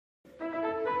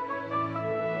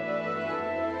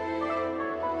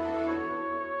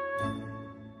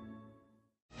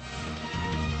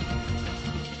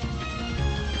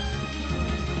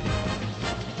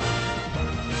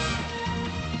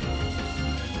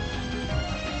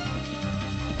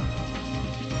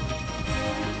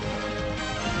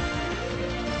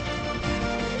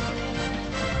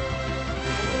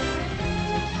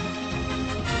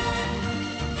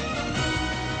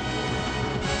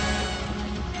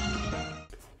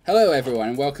Hello everyone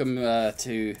and welcome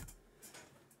to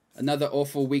another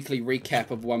awful weekly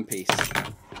recap of One Piece.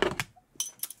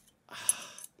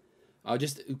 I'll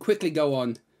just quickly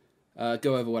go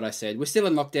over what I said. We're still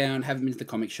in lockdown, haven't been to the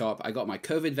comic shop. I got my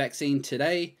COVID vaccine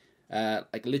today,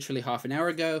 like literally half an hour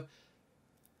ago.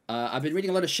 I've been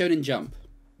reading a lot of Shonen Jump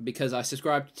because I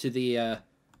subscribed to the...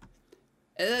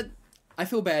 I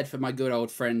feel bad for my good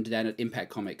old friend down at Impact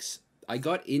Comics. I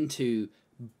got into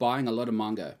buying a lot of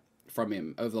manga from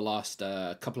him over the last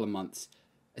couple of months.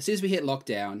 As soon as we hit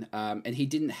lockdown, and he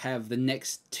didn't have the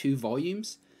next 2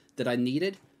 volumes that I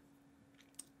needed,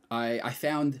 I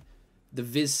found the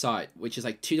Viz site, which is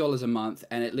like $2 a month,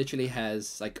 and it literally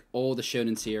has like all the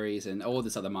Shonen series and all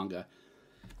this other manga.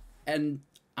 And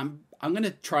I'm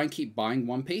gonna try and keep buying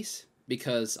One Piece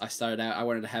because I started out. I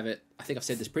wanted to have it. I think I've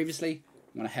said this previously.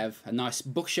 I want to have a nice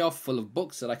bookshelf full of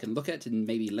books that I can look at and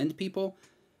maybe lend people.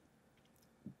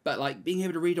 But like being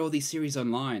able to read all these series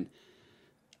online,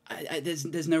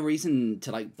 there's no reason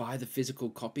to like buy the physical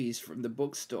copies from the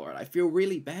bookstore. And I feel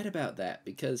really bad about that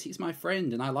because he's my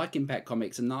friend and I like Impact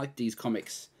Comics and I like these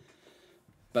comics.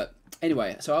 But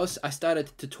anyway, so I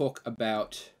started to talk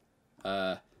about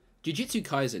Jujutsu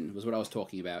Kaisen was what I was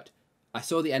talking about. I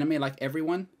saw the anime like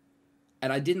everyone,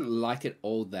 and I didn't like it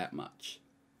all that much.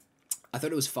 I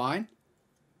thought it was fine.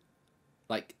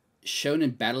 Like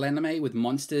shonen battle anime with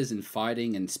monsters and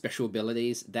fighting and special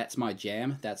abilities, that's my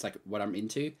jam. That's like what I'm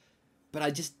into. But I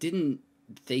just didn't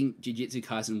think Jujutsu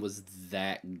Kaisen was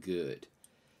that good.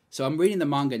 So I'm reading the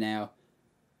manga now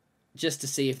just to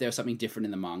see if there was something different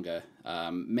in the manga.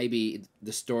 Maybe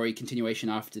the story continuation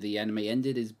after the anime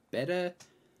ended is better.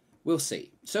 We'll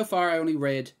see. So far I only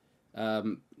read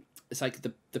it's like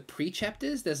the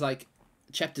pre-chapters. There's like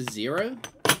chapter 0,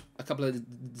 a couple of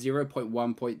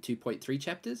 0.1.2.3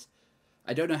 chapters.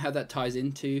 I don't know how that ties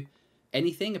into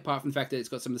anything apart from the fact that it's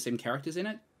got some of the same characters in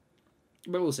it,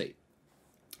 but we'll see.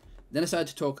 Then I started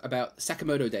to talk about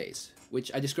Sakamoto Days,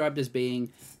 which I described as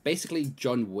being basically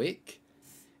John Wick,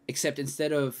 except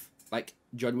instead of like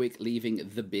John Wick leaving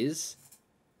the biz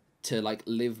to like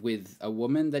live with a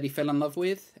woman that he fell in love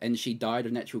with and she died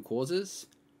of natural causes,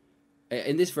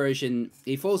 in this version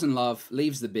he falls in love,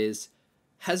 leaves the biz,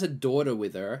 has a daughter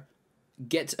with her,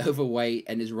 gets overweight,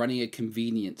 and is running a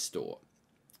convenience store.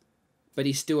 But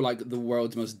he's still like the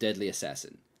world's most deadly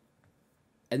assassin.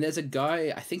 And there's a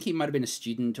guy, I think he might have been a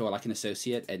student or like an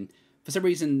associate, and for some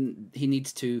reason he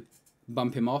needs to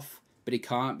bump him off, but he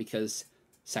can't because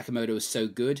Sakamoto is so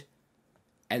good.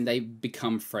 And they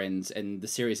become friends, and the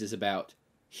series is about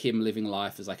him living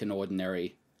life as like an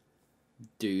ordinary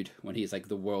dude when he's like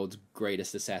the world's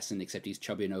greatest assassin, except he's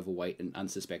chubby and overweight and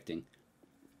unsuspecting.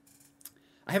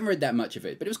 I haven't read that much of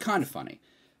it, but it was kind of funny.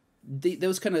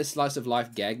 Those kind of slice of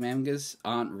life gag mangas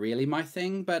aren't really my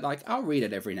thing, but like I'll read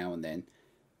it every now and then.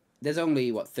 There's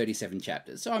only 37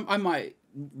 chapters, so I might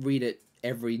read it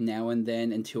every now and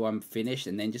then until I'm finished,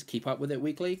 and then just keep up with it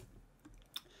weekly.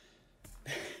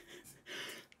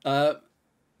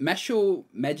 Mashal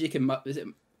Magic and is it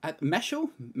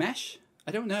Mashal Mash?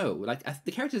 I don't know. Like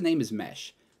the character's name is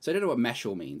Mesh, so I don't know what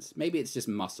Mashal means. Maybe it's just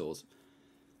muscles.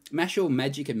 Mashal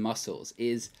Magic and Muscles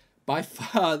is by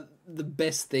far the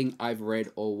best thing I've read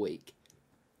all week.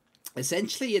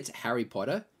 Essentially, it's Harry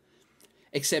Potter,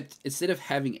 except instead of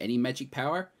having any magic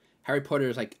power, Harry Potter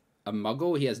is like a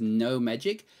muggle. He has no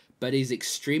magic, but he's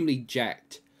extremely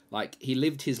jacked. Like, he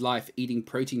lived his life eating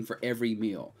protein for every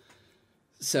meal.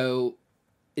 So,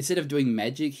 instead of doing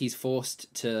magic, he's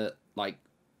forced to, like,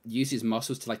 use his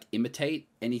muscles to, like, imitate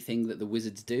anything that the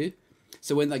wizards do.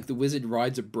 So when, like, the wizard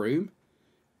rides a broom,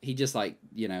 he just, like,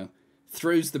 you know,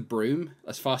 throws the broom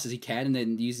as fast as he can and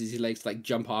then uses his legs to, like,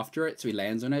 jump after it. So he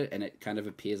lands on it and it kind of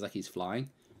appears like he's flying.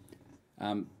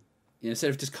 Instead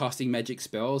of just casting magic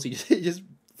spells, he just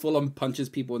full-on punches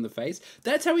people in the face.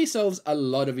 That's how he solves a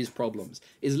lot of his problems.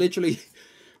 Is literally,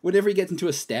 whenever he gets into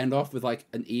a standoff with, like,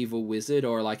 an evil wizard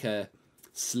or, like, a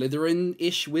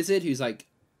Slytherin-ish wizard who's, like,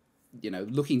 you know,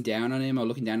 looking down on him or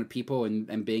looking down at people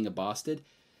and being a bastard,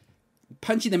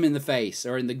 punching them in the face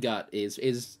or in the gut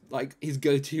is like his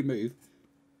go-to move.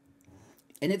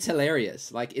 And it's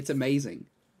hilarious. Like, it's amazing.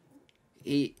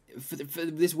 He, for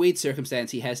this weird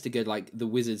circumstance, he has to go to, like, the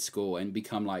wizard school and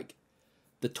become, like,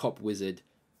 the top wizard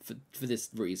for this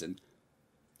reason.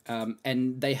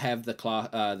 And they have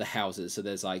the houses. So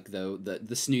there's, like,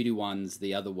 the snooty ones,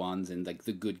 the other ones, and, like,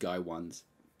 the good guy ones.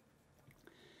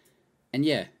 And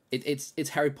yeah, it's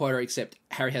Harry Potter, except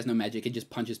Harry has no magic and just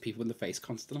punches people in the face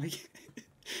constantly.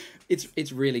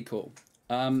 It's really cool.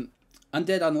 Undead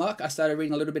Unluck, I started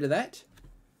reading a little bit of that.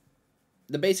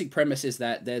 The basic premise is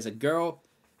that there's a girl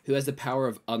who has the power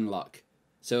of unluck.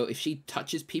 So if she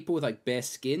touches people with like bare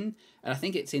skin, and I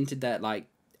think it's into that like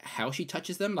how she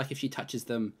touches them, like if she touches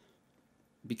them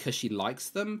because she likes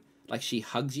them, like she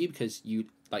hugs you because you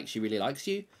like she really likes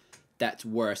you, that's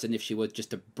worse than if she was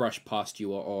just to brush past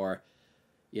you or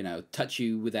you know, touch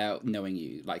you without knowing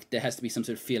you. Like there has to be some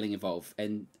sort of feeling involved,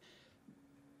 and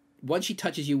once she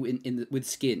touches you with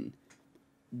skin,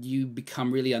 you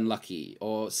become really unlucky,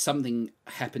 or something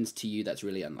happens to you that's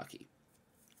really unlucky.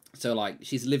 So like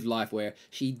she's lived life where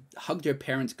she hugged her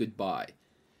parents goodbye,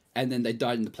 and then they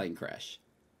died in the plane crash.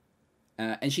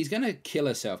 And she's gonna kill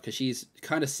herself because she's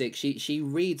kind of sick. She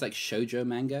reads like shoujo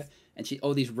manga and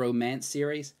all these romance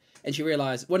series, and she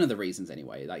realized one of the reasons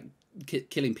anyway, like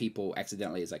killing people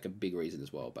accidentally is like a big reason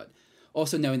as well. But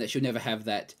also knowing that she'll never have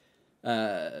that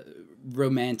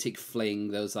romantic fling,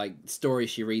 those like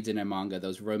stories she reads in her manga,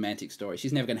 those romantic stories.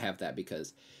 She's never gonna have that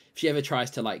because if she ever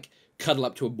tries to like cuddle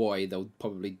up to a boy, they'll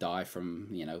probably die from,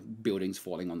 you know, buildings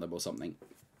falling on them or something.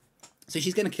 So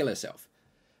she's gonna kill herself,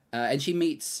 and she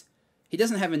meets. He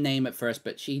doesn't have a name at first,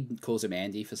 but she calls him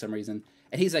Andy for some reason.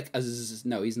 And he's like,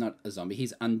 no, he's not a zombie.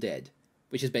 He's undead,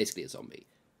 which is basically a zombie.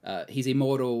 He's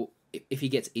immortal. If he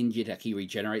gets injured, like, he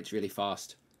regenerates really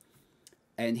fast.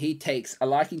 And he takes a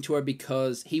liking to her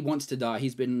because he wants to die.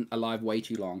 He's been alive way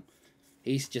too long.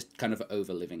 He's just kind of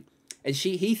over living. And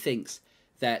he thinks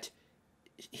that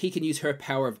he can use her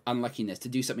power of unluckiness to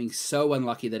do something so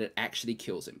unlucky that it actually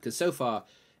kills him. Because so far,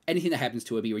 anything that happens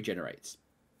to him, he regenerates.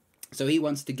 So he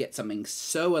wants to get something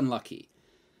so unlucky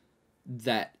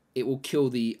that it will kill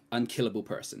the unkillable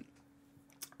person.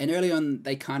 And early on,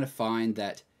 they kind of find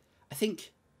that, I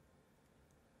think,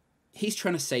 he's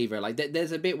trying to save her. Like,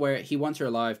 there's a bit where he wants her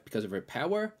alive because of her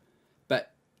power,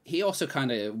 but he also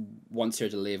kind of wants her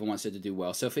to live and wants her to do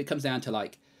well. So if it comes down to,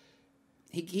 like,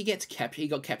 he gets captured, he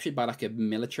got captured by, like, a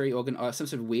military organ, or some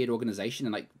sort of weird organization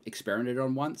and, like, experimented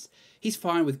on once. He's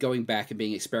fine with going back and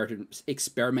being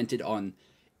experimented on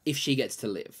if she gets to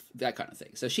live, that kind of thing.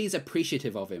 So she's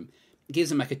appreciative of him,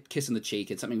 gives him like a kiss on the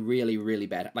cheek, and something really, really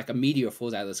bad, like a meteor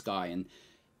falls out of the sky and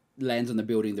lands on the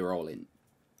building they're all in.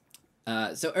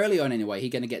 So early on anyway, he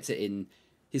kind of gets it in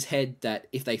his head that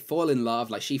if they fall in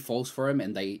love, like she falls for him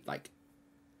and they like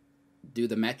do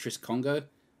the mattress Congo,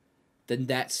 then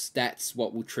that's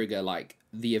what will trigger like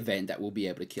the event that will be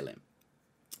able to kill him.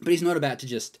 But he's not about to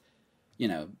just, you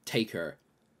know, take her.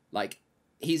 Like,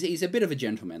 He's a bit of a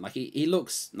gentleman. Like he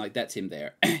looks like that's him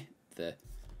there.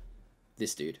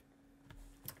 This dude.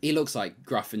 He looks like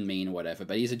gruff and mean or whatever,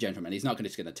 but he's a gentleman. He's not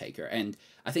just gonna take her. And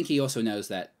I think he also knows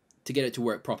that to get it to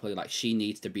work properly, like she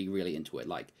needs to be really into it.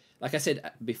 Like I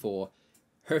said before,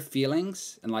 her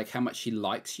feelings and like how much she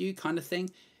likes you kind of thing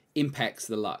impacts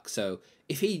the luck. So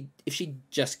if she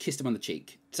just kissed him on the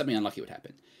cheek, something unlucky would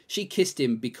happen. She kissed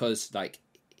him because like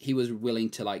he was willing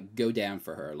to like go down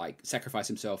for her, like sacrifice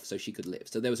himself so she could live.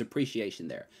 So there was appreciation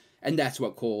there. And that's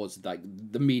what caused like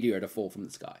the meteor to fall from the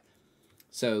sky.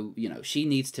 So, you know, she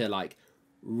needs to like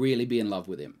really be in love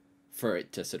with him for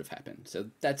it to sort of happen. So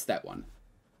that's that one.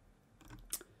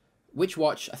 Witch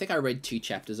Watch, I think I read 2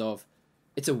 chapters of.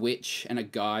 It's a witch and a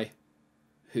guy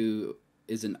who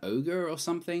is an ogre or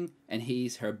something, and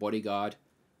he's her bodyguard,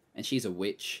 and she's a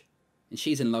witch, and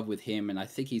she's in love with him, and I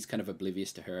think he's kind of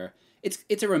oblivious to her.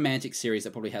 It's a romantic series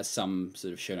that probably has some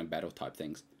sort of shonen battle type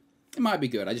things. It might be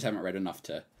good. I just haven't read enough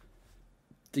to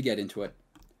get into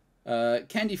it.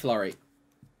 Candy Flurry.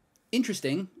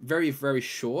 Interesting. Very, very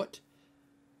short.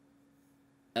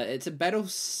 It's a battle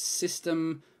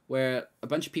system where a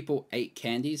bunch of people ate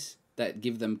candies that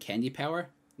give them candy power.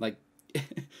 Like,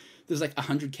 there's like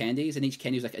 100 candies, and each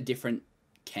candy is like a different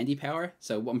candy power.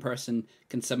 So one person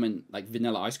can summon like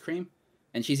vanilla ice cream,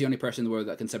 and she's the only person in the world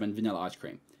that can summon vanilla ice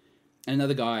cream. And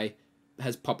another guy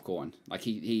has popcorn. Like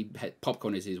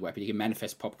popcorn is his weapon. He can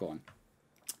manifest popcorn.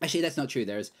 Actually, that's not true.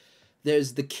 There's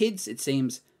the kids, it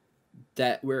seems,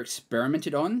 that were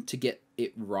experimented on to get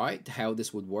it right, how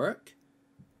this would work.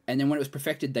 And then when it was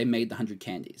perfected, they made the 100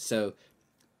 candies. So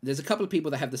there's a couple of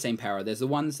people that have the same power. There's the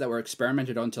ones that were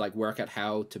experimented on to like work out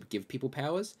how to give people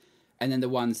powers. And then the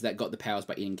ones that got the powers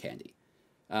by eating candy.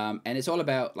 And it's all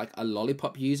about like a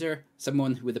lollipop user,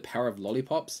 someone with the power of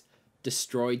lollipops,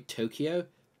 destroyed Tokyo.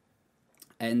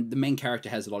 And the main character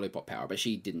has lollipop power, but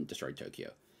she didn't destroy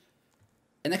Tokyo.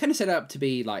 And they kind of set up to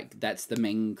be like, that's the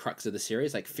main crux of the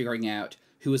series, like figuring out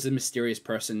who was the mysterious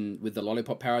person with the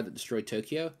lollipop power that destroyed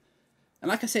Tokyo. And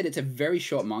like I said, it's a very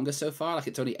short manga so far, like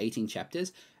it's only 18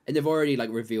 chapters, and they've already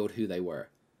like revealed who they were.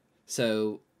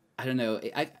 So, I don't know,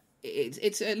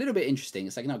 it's a little bit interesting.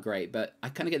 It's like not great, but I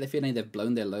kind of get the feeling they've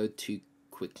blown their load too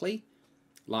quickly.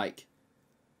 Like,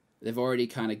 they've already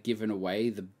kind of given away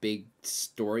the big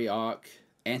story arc,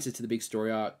 answers to the big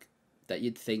story arc that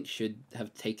you'd think should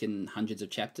have taken hundreds of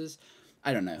chapters.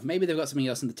 I don't know. Maybe they've got something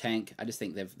else in the tank. I just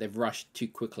think they've rushed too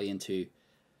quickly into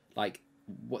like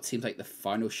what seems like the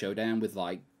final showdown with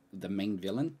like the main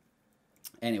villain.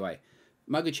 Anyway,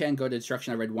 Magu-chan God of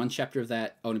Destruction. I read one chapter of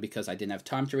that only because I didn't have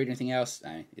time to read anything else.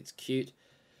 It's cute.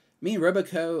 Me and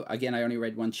Roboco, again, I only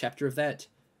read one chapter of that.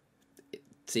 It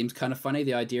seems kind of funny.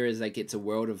 The idea is like it's a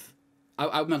world of...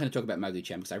 I'm not going to talk about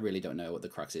Magu-chan because I really don't know what the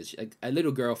crux is. A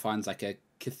little girl finds like a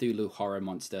Cthulhu horror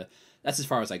monster. That's as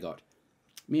far as I got.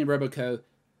 Me and Roboco,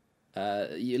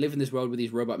 you live in this world with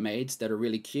these robot maids that are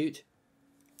really cute.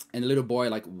 And the little boy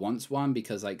like wants one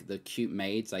because like the cute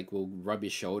maids like will rub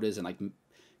his shoulders and like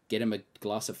get him a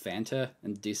glass of Fanta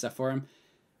and do stuff for him.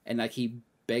 And like he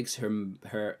begs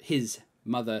his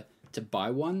mother to buy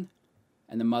one.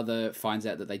 And the mother finds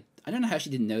out that they... I don't know how she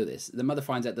didn't know this. The mother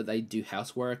finds out that they do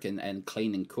housework and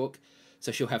clean and cook.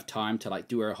 So she'll have time to like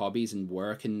do her hobbies and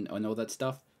work and all that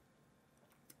stuff.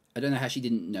 I don't know how she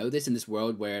didn't know this in this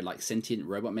world where like sentient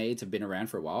robot maids have been around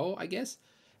for a while, I guess.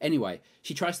 Anyway,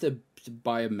 she tries to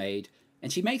buy a maid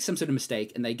and she makes some sort of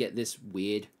mistake and they get this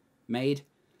weird maid.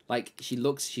 Like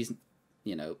she's,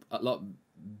 you know, a lot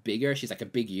bigger. She's like a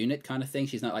big unit kind of thing.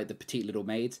 She's not like the petite little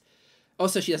maids.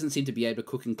 Also, she doesn't seem to be able to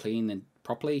cook and clean and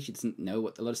properly. She doesn't know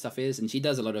what a lot of stuff is, and she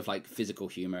does a lot of like physical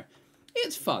humor.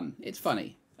 It's fun. It's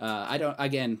funny. I'm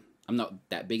not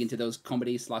that big into those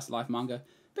comedy slice of life manga,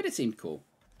 but it seemed cool.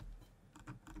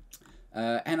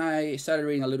 And I started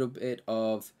reading a little bit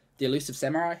of The Elusive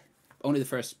Samurai. Only the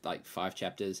first like 5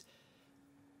 chapters.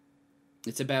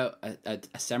 It's about a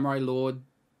samurai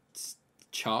lord's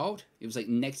child. It was like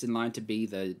next in line to be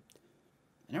the...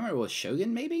 I don't remember, it was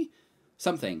Shogun maybe?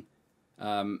 Something.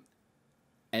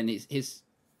 And his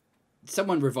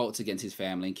someone revolts against his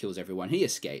family and kills everyone. He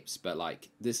escapes, but like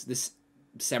this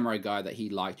samurai guy that he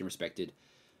liked and respected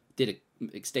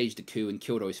staged a coup and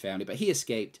killed all his family. But he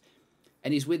escaped,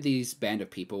 and he's with these band of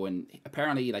people. And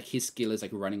apparently, like his skill is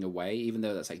like running away, even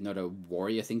though that's like not a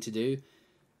warrior thing to do.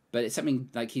 But it's something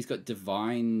like he's got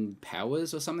divine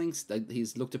powers or something. Like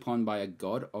he's looked upon by a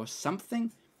god or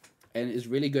something, and is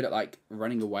really good at like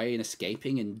running away and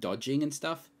escaping and dodging and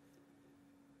stuff.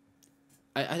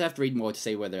 I'd have to read more to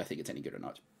say whether I think it's any good or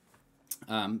not.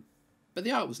 But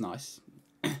the art was nice.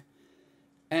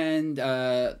 And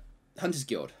Hunter's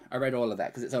Guild. I read all of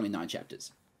that because it's only 9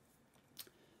 chapters.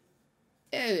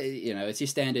 You know, it's your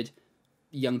standard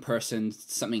young person,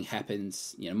 something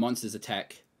happens, you know, monsters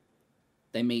attack.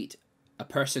 They meet a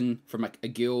person from a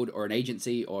guild or an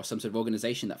agency or some sort of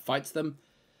organization that fights them.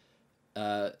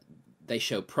 They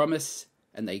show promise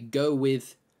and they go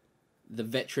with the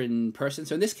veteran person.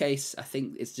 So in this case, I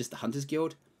think it's just the Hunters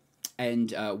Guild,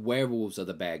 and werewolves are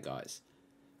the bad guys.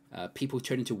 People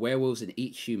turn into werewolves and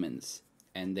eat humans,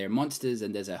 and they're monsters,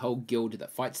 and there's a whole guild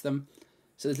that fights them.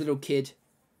 So this little kid,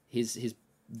 his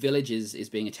village is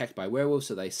being attacked by werewolves,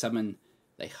 so they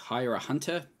hire a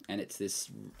hunter, and it's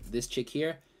this chick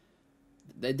here.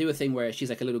 They do a thing where she's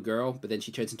like a little girl, but then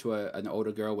she turns into an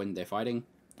older girl when they're fighting.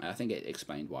 I think it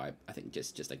explained why. I think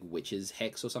just like witches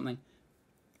hex or something.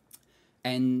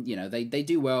 And, you know, they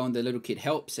do well, and the little kid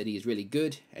helps, and he's really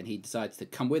good, and he decides to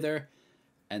come with her,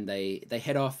 and they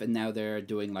head off, and now they're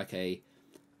doing like a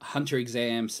hunter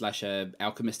exam / a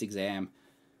alchemist exam,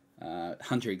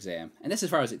 hunter exam, and that's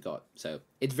as far as it got. So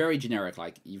it's very generic,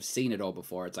 like you've seen it all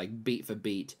before. It's like beat for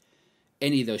beat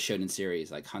any of those shonen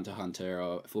series, like Hunter x Hunter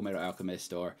or Fullmetal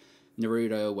Alchemist or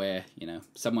Naruto, where, you know,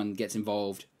 someone gets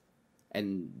involved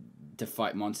and to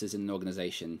fight monsters in an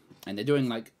organization, and they're doing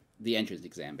like the entrance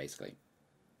exam basically.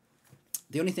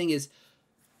 The only thing is,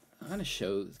 can I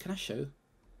show?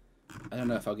 I don't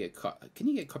know if I'll get can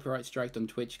you get copyright striked on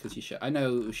Twitch because you show? I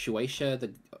know Shueisha,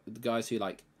 the guys who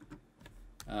like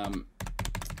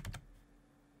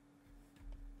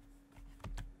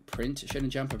print Shonen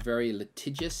Jump are very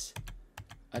litigious.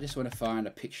 I just want to find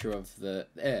a picture of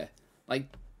like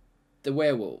the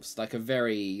werewolves, like a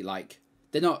very like,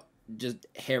 they're not just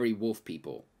hairy wolf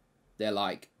people. They're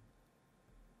like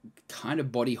kind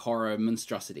of body horror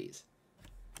monstrosities.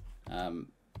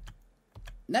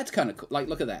 That's kind of cool. Like,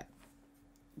 look at that.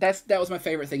 That was my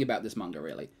favorite thing about this manga,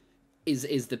 really,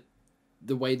 is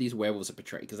the way these werewolves are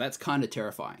portrayed, because that's kind of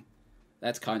terrifying.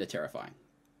 That's all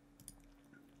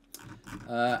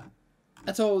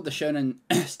the shonen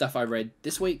stuff I read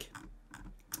this week,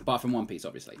 apart from One Piece,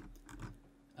 obviously.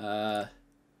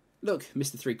 Look,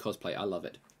 Mr. 3 cosplay, I love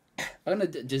it. I'm gonna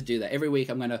just do that every week.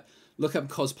 I'm gonna look up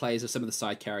cosplays of some of the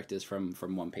side characters from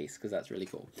One Piece, because that's really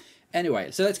cool.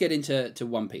 Anyway, so let's get into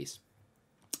One Piece.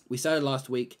 We started last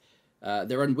week.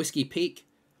 They're on Whiskey Peak.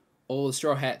 All the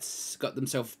Straw Hats got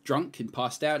themselves drunk and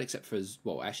passed out, except for,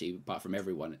 well, actually, apart from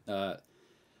everyone.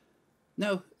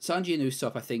 No, Sanji and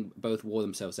Usopp, I think, both wore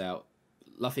themselves out.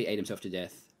 Luffy ate himself to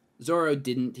death. Zoro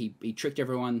didn't. He tricked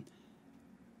everyone,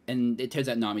 and it turns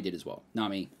out Nami did as well.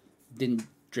 Nami didn't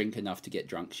drink enough to get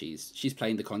drunk. She's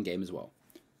playing the con game as well.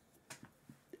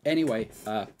 Anyway,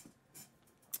 so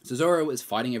Zoro is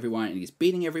fighting everyone and he's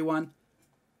beating everyone.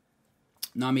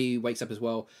 Nami wakes up as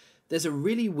well. There's a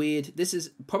really weird... This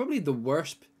is probably the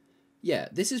worst... Yeah,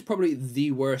 this is probably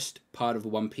the worst part of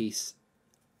One Piece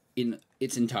in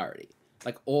its entirety.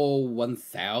 Like, all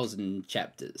 1,000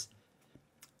 chapters.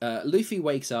 Luffy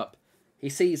wakes up. He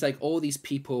sees, like, all these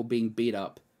people being beat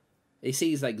up. He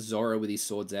sees, like, Zoro with his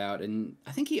swords out. And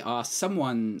I think he asks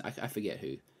someone... I forget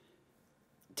who.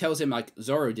 Tells him, like,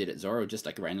 Zoro did it. Zoro just,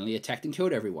 like, randomly attacked and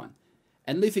killed everyone.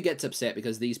 And Luffy gets upset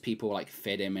because these people, like,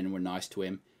 fed him and were nice to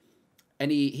him. And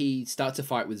he starts a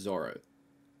fight with Zoro.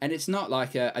 And it's not,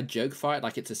 like, a joke fight.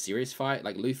 Like, it's a serious fight.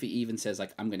 Like, Luffy even says,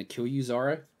 like, I'm going to kill you,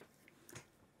 Zoro.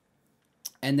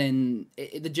 And then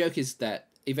the joke is that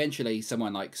eventually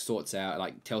someone, like, sorts out,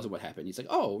 like, tells him what happened. He's like,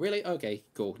 oh, really? Okay,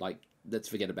 cool. Like, let's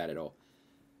forget about it all.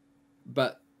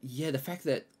 But, yeah, the fact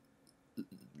that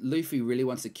Luffy really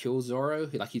wants to kill Zoro,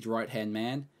 like his right-hand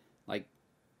man, like,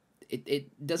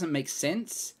 it doesn't make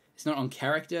sense. It's not on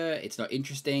character. It's not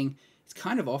interesting. It's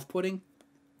kind of off-putting.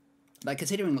 Like,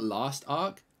 considering last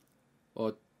arc,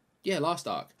 or, yeah, last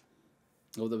arc,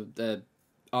 or the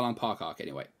Arlong Park arc,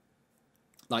 anyway.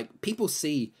 Like, people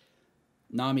see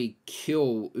Nami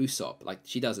kill Usopp. Like,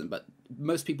 she doesn't, but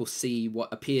most people see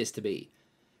what appears to be.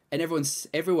 And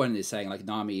everyone is saying, like,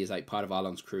 Nami is, like, part of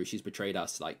Arlong's crew. She's betrayed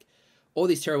us, like, all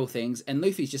these terrible things. And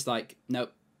Luffy's just like,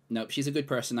 nope, she's a good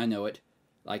person, I know it.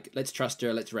 Like, let's trust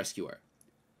her, let's rescue her.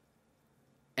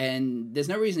 And there's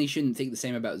no reason he shouldn't think the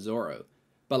same about Zoro.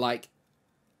 But, like,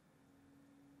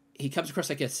 he comes across,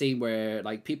 like, a scene where,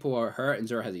 like, people are hurt and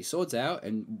Zoro has his swords out,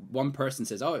 and one person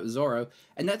says, oh, it was Zoro.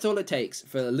 And that's all it takes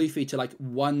for Luffy to, like,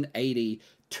 180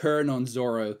 turn on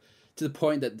Zoro to the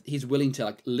point that he's willing to,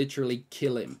 like, literally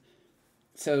kill him.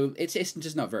 So it's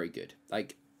just not very good.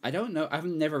 Like, I don't know. I've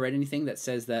never read anything that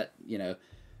says that, you know,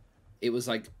 it was,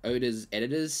 like, Oda's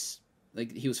editors,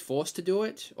 like, he was forced to do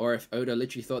it, or if Oda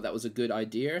literally thought that was a good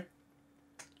idea.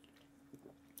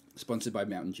 Sponsored by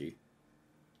Mountain Dew.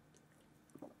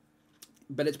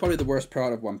 But it's probably the worst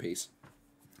part of One Piece.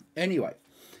 Anyway,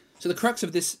 so the crux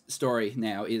of this story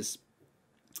now is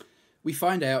we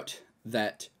find out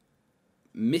that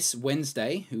Miss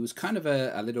Wednesday, who's kind of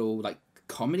a little, like,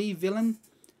 comedy villain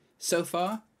so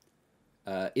far,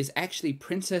 is actually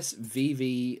Princess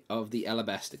Vivi of the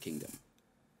Alabasta Kingdom.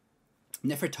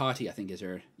 Nefertati, I think, is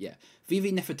her... Yeah.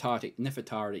 Vivi Nefertati.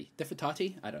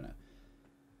 Nefertati? I don't know.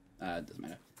 It doesn't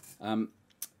matter.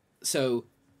 So,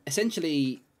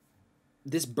 essentially,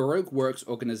 this Baroque Works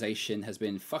organization has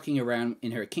been fucking around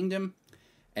in her kingdom,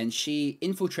 and she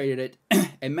infiltrated it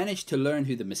and managed to learn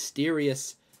who the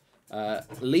mysterious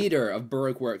leader of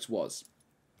Baroque Works was.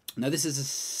 Now, this is a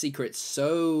secret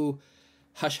so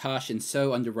hush-hush and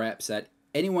so under wraps that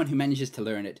anyone who manages to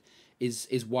learn it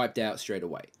is wiped out straight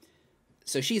away.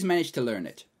 So she's managed to learn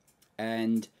it,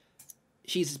 and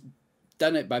she's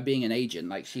done it by being an agent.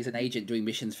 Like, she's an agent doing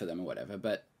missions for them or whatever,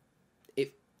 but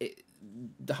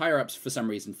the higher-ups, for some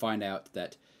reason, find out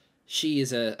that she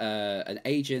is an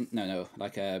agent,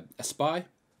 like a spy,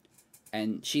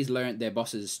 and she's learned their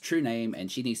boss's true name,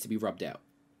 and she needs to be rubbed out.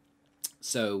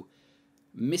 So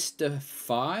Mr.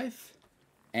 Five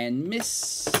and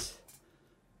Miss...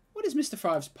 What is Mr.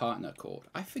 Five's partner called?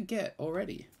 I forget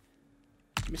already.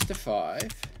 Mr. Five...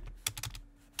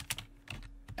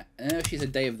 I know she's a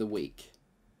day of the week,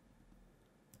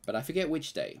 but I forget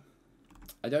which day.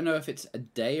 I don't know if it's a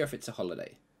day or if it's a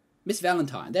holiday. Miss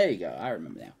Valentine. There you go. I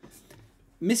remember now.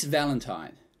 Miss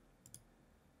Valentine.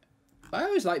 I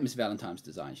always like Miss Valentine's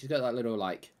design. She's got that little,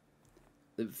 like,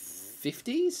 the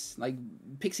 50s? Like,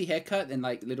 pixie haircut and,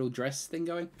 like, little dress thing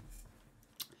going.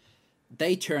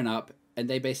 They turn up, and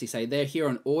they basically say they're here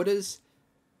on orders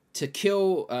to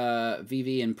kill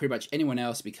Vivi and pretty much anyone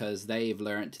else because they've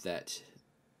learnt that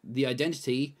the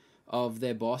identity of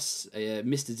their boss,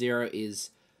 Mr. Zero, is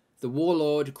the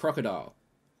Warlord Crocodile.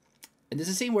 And there's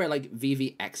a scene where, like,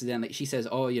 Vivi accidentally, she says,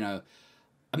 oh, you know,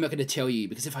 I'm not going to tell you,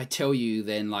 because if I tell you,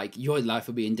 then, like, your life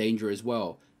will be in danger as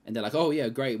well. And they're like, oh, yeah,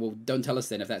 great, well, don't tell us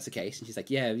then if that's the case. And she's like,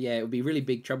 yeah, it would be really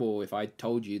big trouble if I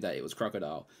told you that it was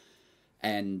Crocodile.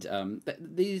 And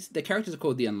the characters are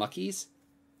called the Unluckies.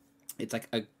 It's like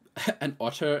an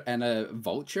otter and a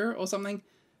vulture or something.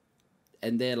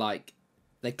 And they're, like,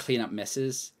 they clean up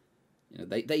messes. You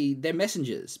know, they're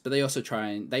messengers, but they also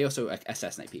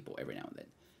assassinate people every now and then.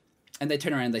 And they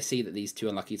turn around and they see that these two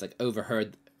Unluckies, like,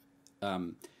 overheard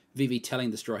Vivi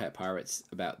telling the Straw Hat Pirates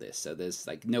about this, so there's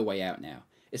like no way out now.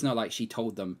 It's not like she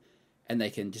told them and they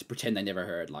can just pretend they never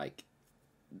heard. Like,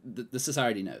 the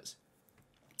society knows.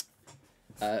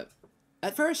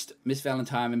 At first, Miss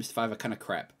Valentine and Mr. Five are kind of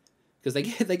crap because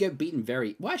they get beaten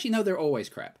very. Well, actually, no, they're always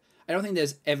crap. I don't think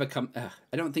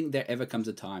I don't think there ever comes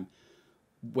a time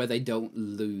where they don't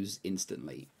lose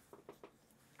instantly.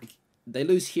 They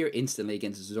lose here instantly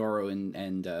against Zoro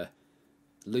and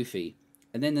Luffy,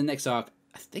 and then the next arc,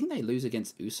 I think they lose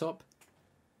against Usopp.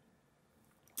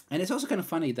 And it's also kind of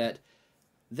funny that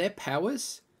their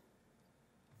powers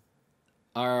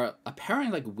are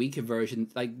apparently like weaker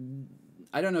versions. Like,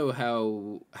 I don't know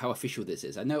how official this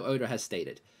is. I know Oda has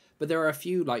stated, but there are a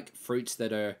few like fruits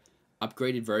that are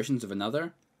upgraded versions of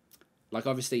another. Like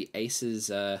obviously Ace's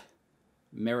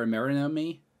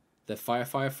Merinomi, the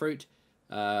fire fruit.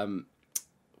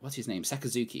 What's his name?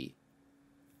 Sakazuki.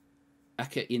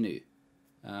 Aka Inu.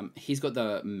 He's got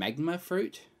the magma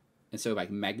fruit, and so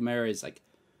like magma is like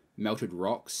melted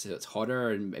rocks, so it's hotter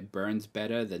and it burns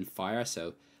better than fire.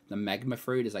 So the magma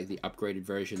fruit is like the upgraded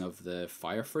version of the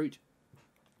fire fruit.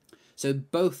 So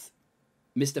both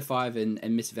Mr. Five and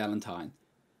Miss Valentine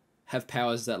have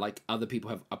powers that like other people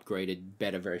have upgraded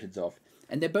better versions of,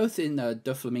 and they're both in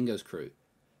Doflamingo's crew.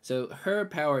 So her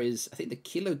power is, I think, the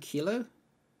Kilo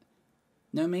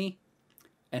no me,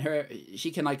 and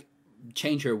she can like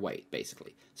change her weight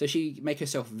basically. So she make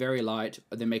herself very light,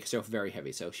 and then make herself very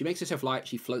heavy. So she makes herself light,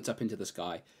 she floats up into the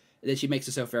sky, and then she makes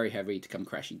herself very heavy to come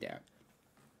crashing down.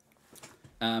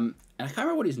 And I can't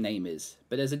remember what his name is,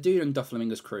 but there's a dude in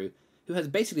Doflamingo's crew who has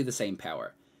basically the same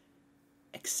power.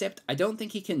 Except I don't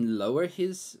think he can lower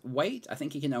his weight. I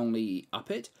think he can only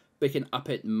up it, but he can up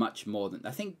it much more than...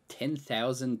 I think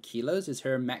 10,000 kilos is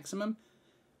her maximum.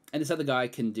 And this other guy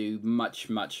can do much,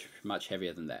 much, much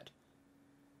heavier than that.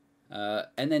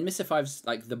 And then Mr. Five's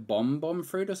like the bomb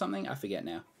fruit or something. I forget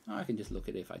now. Oh, I can just look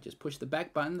at it if I just push the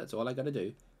back button. That's all I got to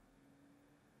do.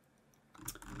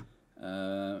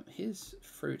 His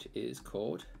fruit is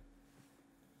called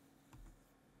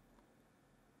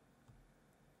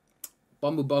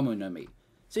Bomu no Mi.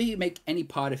 So he can make any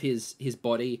part of his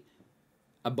body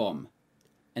a bomb.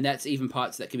 And that's even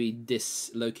parts that can be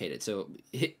dislocated. So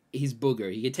his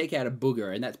booger, he can take out a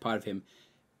booger, and that's part of him,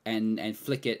 and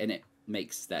flick it, and it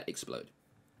makes that explode.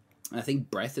 And I think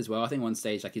breath as well. I think one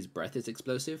stage, like, his breath is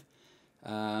explosive.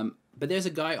 But there's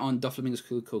a guy on Doflamingo's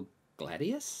crew called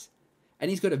Gladius, and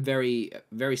he's got a very,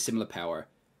 very similar power,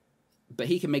 but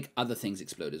he can make other things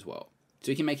explode as well.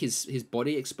 So he can make his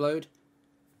body explode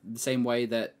the same way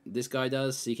that this guy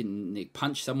does. So you can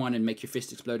punch someone and make your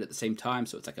fist explode at the same time,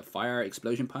 so it's like a fire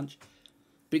explosion punch.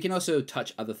 But you can also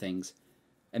touch other things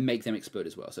and make them explode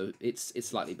as well, so it's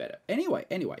slightly better. Anyway,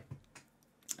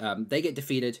 they get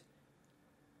defeated.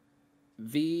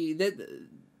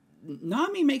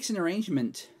 Nami makes an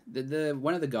arrangement. The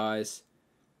one of the guys,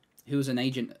 who was an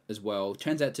agent as well,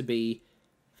 turns out to be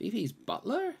Vivi's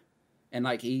butler, and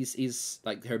like he's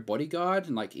like her bodyguard,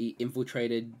 and like he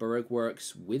infiltrated Baroque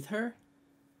Works with her,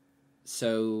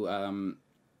 so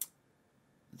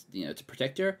to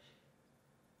protect her.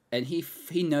 And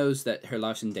he knows that her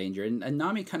life's in danger, and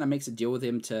Nami kind of makes a deal with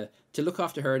him to look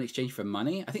after her in exchange for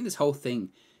money. I think this whole thing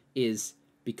is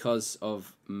because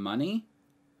of money,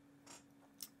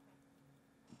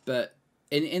 but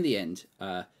in the end,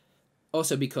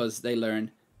 also because they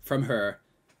learn from her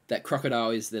that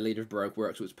Crocodile is the leader of Baroque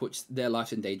Works, which puts their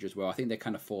lives in danger as well. I think they're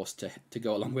kind of forced to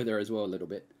go along with her as well a little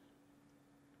bit.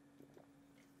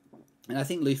 And I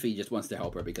think Luffy just wants to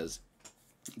help her because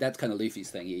that's kind of Luffy's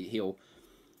thing.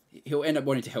 He'll end up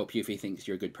wanting to help you if he thinks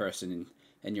you're a good person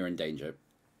and you're in danger.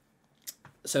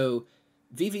 So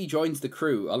Vivi joins the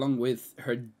crew along with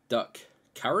her duck,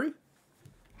 Karu.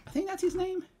 I think that's his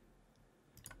name.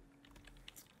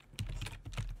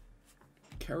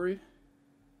 Karu?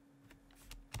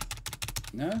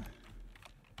 No?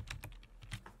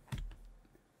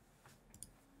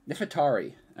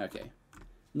 Nefertari. Okay.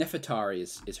 Nefertari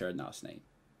is her last name.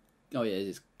 Oh yeah, it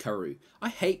is Karu. I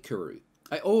hate Karu.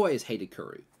 I always hated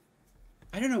Karu.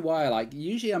 I don't know why. Like,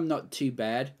 usually I'm not too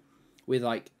bad with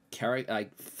like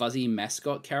fuzzy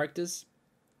mascot characters,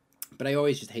 but I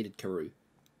always just hated Karu.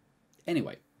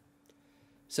 Anyway,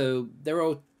 so they're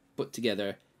all put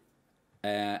together,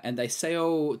 and they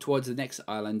sail towards the next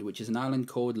island, which is an island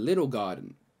called Little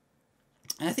Garden.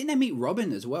 And I think they meet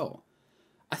Robin as well.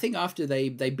 I think after they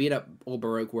beat up all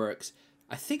Baroque Works,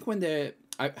 I think when they're...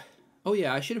 oh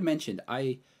yeah, I should have mentioned,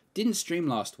 I didn't stream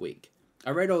last week. I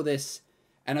read all this,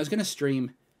 and I was going to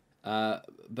stream,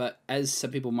 but as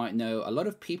some people might know, a lot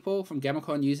of people from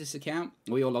GAMMA.CON use this account.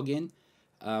 We all log in.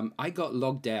 I got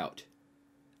logged out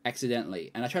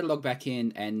accidentally. And I tried to log back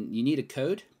in, and you need a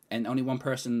code, and only one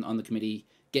person on the committee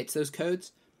gets those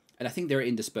codes. And I think they're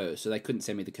indisposed, so they couldn't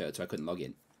send me the code, so I couldn't log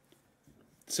in.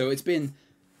 So it's been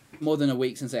more than a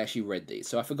week since I actually read these,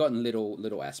 so I've forgotten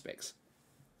little aspects.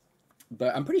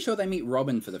 But I'm pretty sure they meet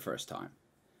Robin for the first time,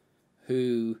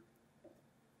 who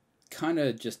kind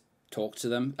of just talks to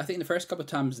them. I think the first couple of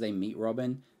times they meet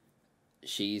Robin,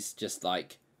 she's just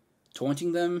like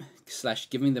taunting them /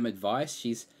 giving them advice.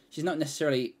 She's not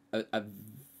necessarily a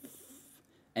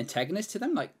antagonist to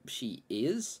them like she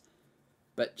is,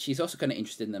 but she's also kind of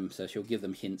interested in them, so she'll give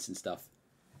them hints and stuff.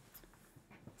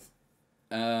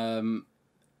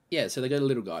 Yeah, so they go to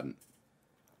Little Garden.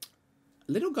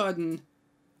 Little Garden,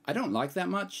 I don't like that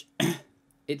much.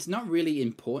 It's not really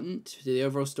important to the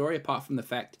overall story, apart from the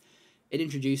fact it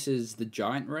introduces the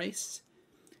giant race.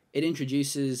 It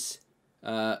introduces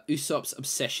Usopp's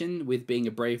obsession with being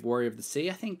a brave warrior of the sea.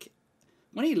 I think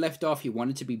when he left off, he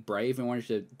wanted to be brave and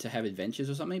wanted to have adventures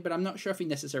or something, but I'm not sure if he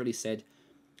necessarily said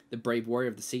the brave warrior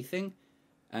of the sea thing.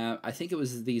 I think it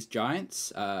was these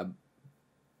giants,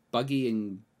 Buggy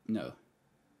and... no.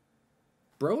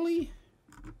 Broly?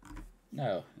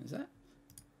 No, is that?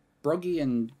 Broggy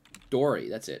and Dory,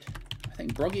 that's it. I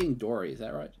think Broggy and Dory, is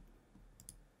that right?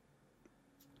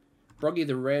 Broggy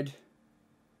the Red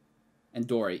and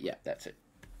Dory, yeah, that's it.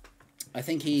 I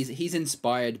think he's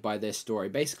inspired by their story.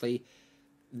 Basically,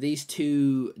 these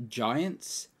two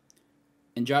giants,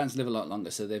 and giants live a lot longer,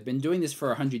 so they've been doing this for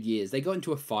 100 years. They got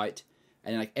into a fight,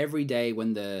 and like every day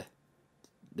when the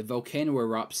volcano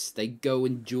erupts, they go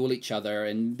and duel each other,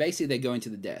 and basically they go into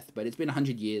the death. But it's been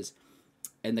 100 years,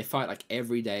 and they fight like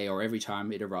every day or every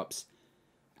time it erupts,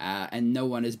 and no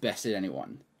one has bested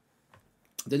anyone.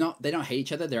 They don't hate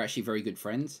each other. They're actually very good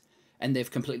friends, and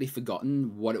they've completely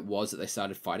forgotten what it was that they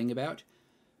started fighting about.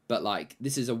 But like,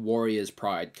 this is a warrior's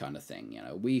pride kind of thing, you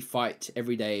know. We fight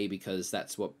every day because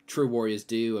that's what true warriors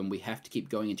do, and we have to keep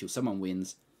going until someone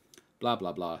wins. Blah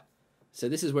blah blah. So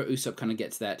this is where Usopp kind of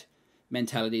gets that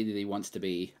mentality that he wants to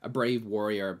be a brave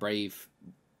warrior, a brave,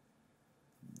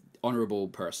 honorable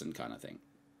person kind of thing.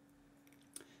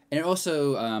 And it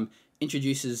also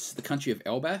introduces the country of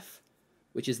Elbaf,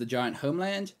 which is the giant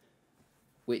homeland,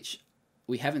 which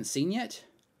we haven't seen yet.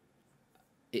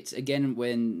 It's, again,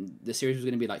 when the series was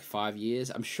going to be like 5 years.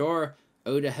 I'm sure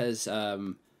Oda has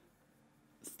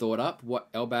thought up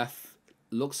what Elbaf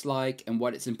looks like and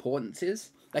what its importance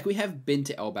is. Like, we have been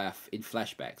to Elbaf in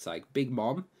flashbacks, like Big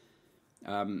Mom.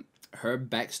 Her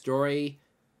backstory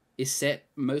is set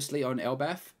mostly on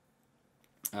Elbaf,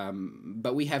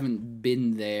 but we haven't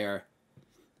been there.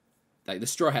 Like, the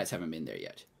Straw Hats haven't been there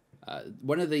yet.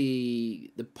 One of the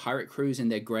pirate crews in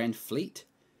their Grand Fleet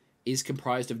is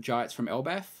comprised of giants from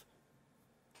Elbaf.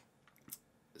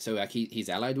 So like he's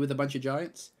allied with a bunch of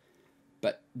giants,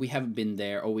 but we haven't been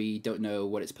there, or we don't know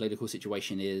what its political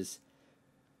situation is.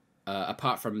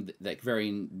 Apart from like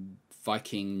very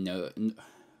Viking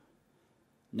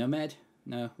nomad?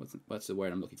 No, what's the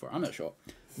word I'm looking for? I'm not sure.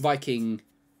 Viking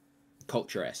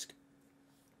culture-esque.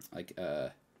 Like, yeah,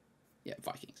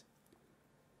 Vikings.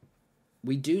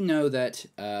 We do know that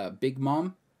Big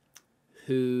Mom,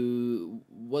 who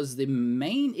was the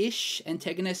main-ish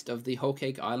antagonist of the Whole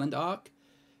Cake Island arc,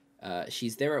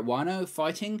 she's there at Wano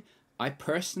fighting. I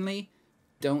personally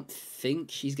don't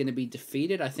think she's going to be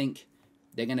defeated. I think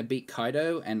they're going to beat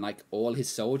Kaido and like all his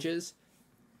soldiers.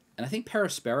 And I think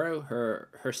Perospero,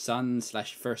 her son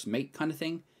 / first mate kind of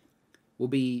thing, will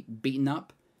be beaten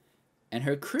up. And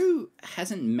her crew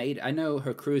hasn't made... I know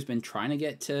her crew has been trying to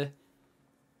get to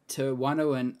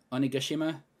Wano and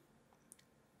Onigashima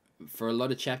for a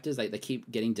lot of chapters. Like, they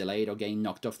keep getting delayed or getting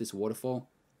knocked off this waterfall.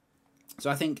 So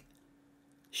I think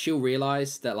she'll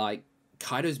realize that, like,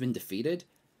 Kaido's been defeated.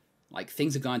 Like,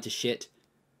 things are going to shit.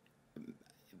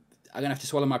 I'm going to have to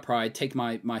swallow my pride, take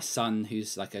my son,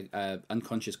 who's like a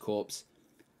unconscious corpse.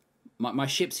 My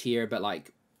ship's here, but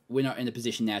like, we're not in a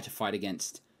position now to fight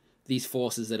against these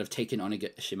forces that have taken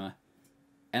Onigashima.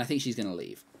 And I think she's going to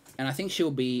leave. And I think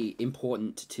she'll be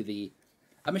important to the...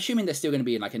 I'm assuming they're still going to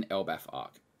be in like an Elbaf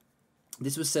arc.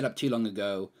 This was set up too long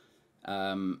ago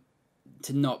to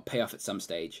not pay off at some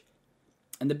stage.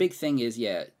 And the big thing is,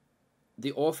 yeah,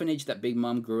 the orphanage that Big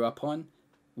Mom grew up on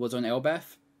was on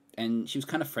Elbaf. And she was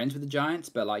kind of friends with the giants,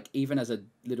 but like even as a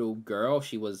little girl,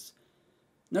 she was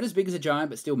not as big as a giant,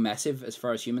 but still massive as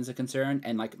far as humans are concerned,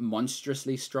 and like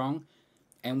monstrously strong.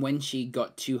 And when she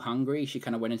got too hungry, she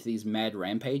kind of went into these mad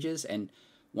rampages. And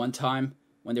one time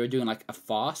when they were doing like a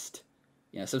fast,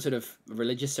 you know, some sort of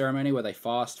religious ceremony where they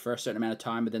fast for a certain amount of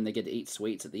time, but then they get to eat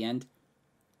sweets at the end,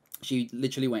 she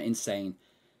literally went insane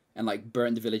and like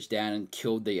burnt the village down and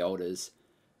killed the elders.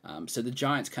 So the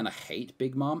giants kind of hate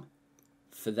Big Mom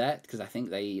for that, because I think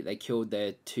they killed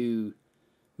their two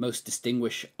most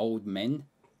distinguished old men.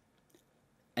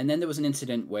 And then there was an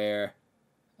incident where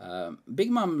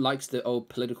Big Mom likes the old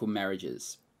political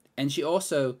marriages. And she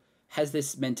also has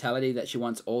this mentality that she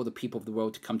wants all the people of the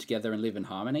world to come together and live in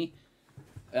harmony.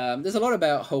 There's a lot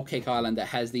about Whole Cake Island that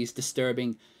has these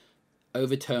disturbing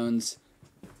overtones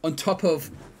on top of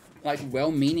like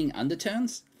well-meaning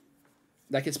undertones.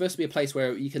 Like, it's supposed to be a place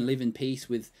where you can live in peace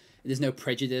with, there's no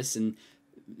prejudice and,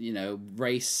 you know,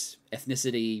 race,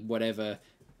 ethnicity, whatever.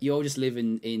 You all just live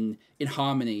in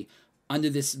harmony under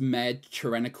this mad,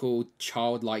 tyrannical,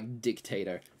 childlike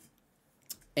dictator.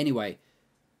 Anyway,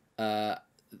 I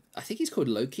think he's called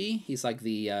Loki. He's like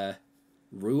the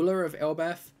ruler of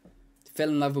Elbaf. Fell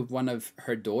in love with one of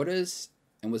her daughters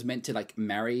and was meant to like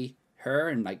marry her,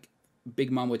 and like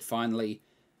Big Mom would finally,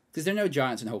 because there are no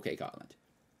giants in Whole Cake Island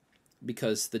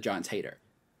because the giants hate her.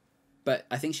 But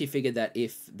I think she figured that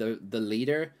if the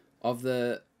leader of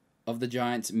the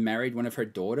giants married one of her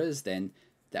daughters, then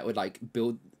that would like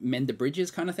mend the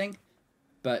bridges kind of thing.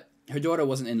 But her daughter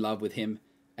wasn't in love with him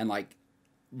and like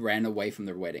ran away from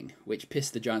the wedding, which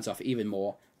pissed the giants off even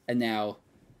more. And now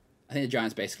I think the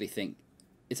giants basically think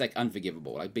it's like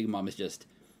unforgivable. Like, Big Mom is just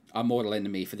our mortal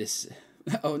enemy for this.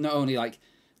 Oh, not only like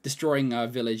destroying our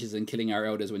villages and killing our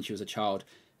elders when she was a child,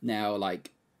 now like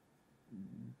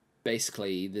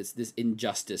basically this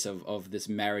injustice of this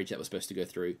marriage that was supposed to go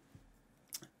through.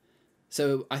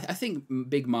 So I think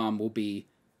Big Mom will be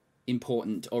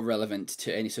important or relevant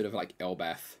to any sort of like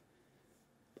Elbaf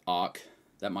arc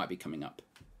that might be coming up.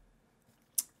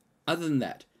 Other than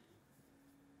that,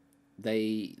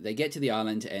 they get to the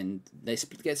island and they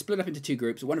get split up into two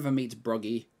groups. One of them meets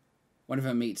Broggy, one of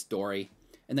them meets Dory,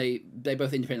 and they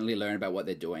both independently learn about what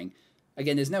they're doing.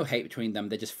 Again, there's no hate between them.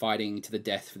 They're just fighting to the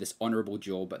death for this honorable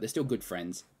duel, but they're still good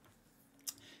friends.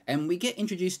 And we get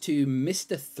introduced to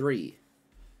Mr. 3.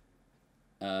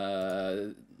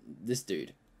 This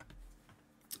dude.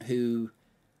 Who...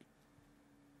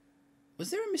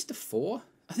 Was there a Mr. 4?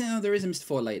 I think there is a Mr.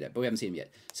 4 later, but we haven't seen him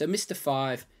yet. So Mr.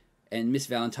 5 and Miss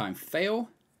Valentine fail.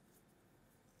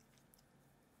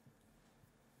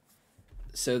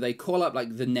 So they call up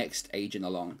like the next agent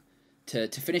along to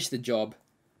finish the job.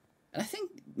 And I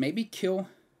think maybe kill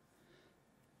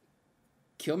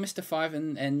Mr. 5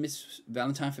 and Miss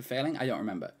Valentine for failing. I don't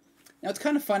remember. Now, it's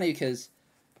kind of funny because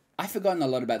I've forgotten a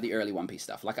lot about the early One Piece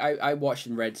stuff. Like, I watched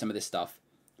and read some of this stuff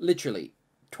literally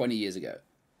 20 years ago.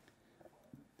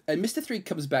 And Mr. 3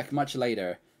 comes back much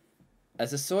later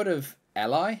as a sort of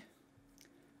ally,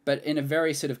 but in a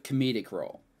very sort of comedic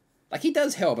role. Like, he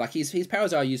does help. Like, his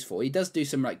powers are useful. He does do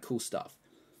some, like, cool stuff.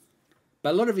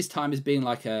 But a lot of his time is being,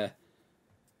 like, a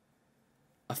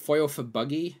foil for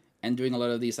Buggy and doing a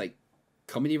lot of these, like,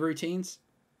 comedy routines.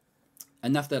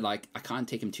 Enough that, like, I can't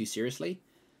take him too seriously.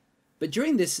 But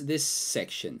during this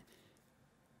section,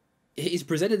 he's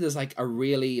presented as, like, a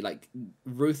really, like,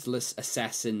 ruthless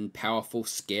assassin, powerful,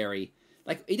 scary.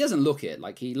 Like, he doesn't look it.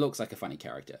 Like, he looks like a funny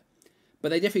character. But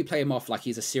they definitely play him off like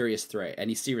he's a serious threat and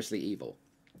he's seriously evil.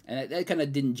 And that kind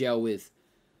of didn't gel with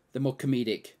the more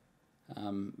comedic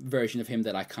version of him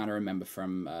that I kind of remember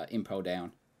from Impel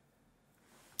Down.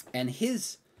 And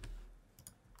his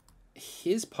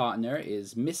partner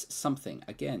is Miss Something.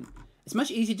 Again, it's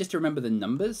much easier just to remember the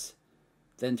numbers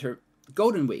than to...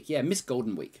 Golden Week. Yeah, Miss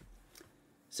Golden Week.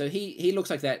 So he looks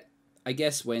like that, I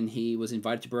guess, when he was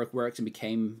invited to Baroque Works and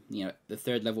became, you know, the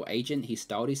third level agent, he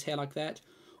styled his hair like that.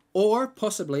 Or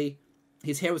possibly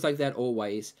his hair was like that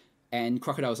always, and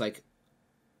Crocodile was like,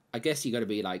 I guess you got to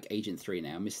be like Agent 3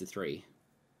 now, Mr. 3. And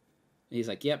he's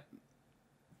like, yep.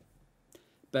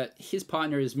 But his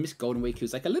partner is Miss Golden Week,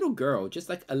 who's like a little girl, just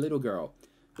like a little girl,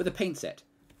 with a paint set.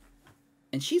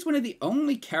 And she's one of the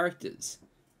only characters,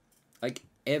 like,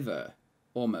 ever,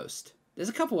 almost. There's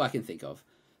a couple I can think of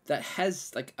that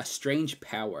has, like, a strange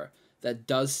power that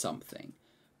does something,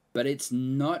 but it's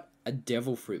not a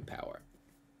devil fruit power.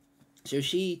 So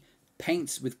she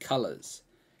paints with colors,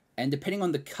 and depending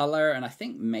on the color, and I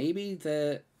think maybe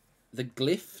the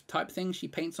glyph type thing she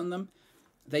paints on them,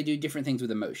 they do different things with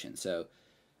emotion. So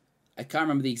I can't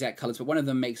remember the exact colors, but one of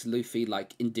them makes Luffy,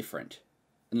 like, indifferent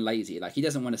and lazy. Like, he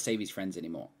doesn't want to save his friends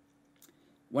anymore.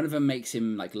 One of them makes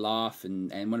him, like, laugh, and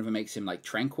one of them makes him, like,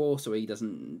 tranquil, so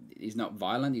he's not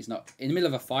violent, he's not... In the middle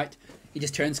of a fight, he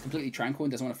just turns completely tranquil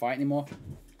and doesn't want to fight anymore.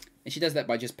 And she does that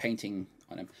by just painting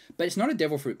on him. But it's not a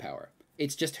devil fruit power.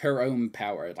 It's just her own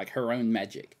power, like her own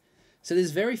magic. So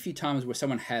there's very few times where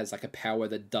someone has, like, a power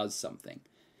that does something.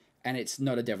 And it's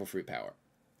not a devil fruit power.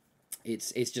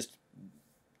 It's just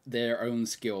their own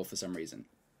skill for some reason.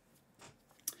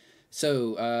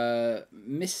 So, I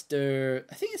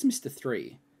think it's Mr.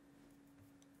 3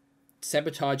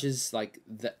 sabotages like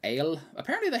the ale.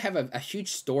 Apparently they have a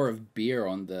huge store of beer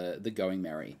on the Going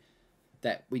Merry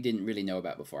that we didn't really know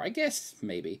about before. I guess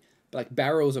maybe, but like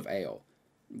barrels of ale,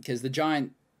 because the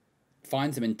giant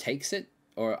finds them and takes it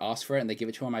or asks for it, and they give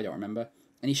it to him. I don't remember,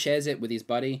 and he shares it with his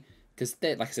buddy because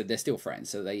they're, like I said, they're still friends.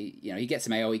 So they, he gets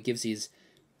some ale. He gives his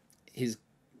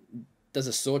does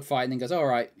a sword fight and then goes, all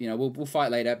right, we'll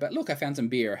fight later. But look, I found some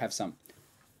beer. Have some.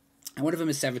 And one of them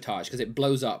is sabotage because it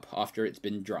blows up after it's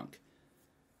been drunk.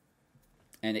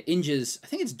 And it injures, I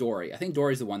think it's Dory. I think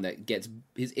Dory's the one that gets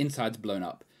his insides blown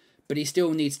up. But he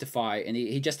still needs to fight, and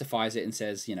he justifies it and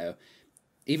says,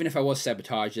 even if I was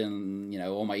sabotaged and,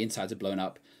 all my insides are blown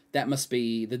up, that must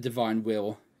be the divine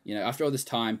will. After all this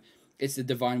time, it's the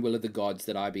divine will of the gods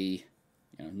that I be,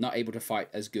 not able to fight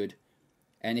as good.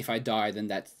 And if I die, then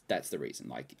that's the reason.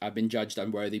 Like, I've been judged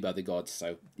unworthy by the gods,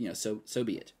 so, so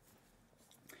be it.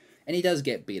 And he does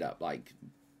get beat up. Like,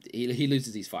 he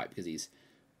loses his fight because his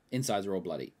insides are all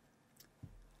bloody.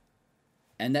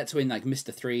 And that's when, like,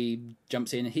 Mr. 3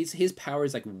 jumps in. His power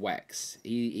is like wax.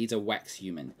 He's a wax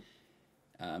human.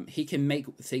 He can make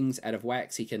things out of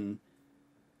wax. He can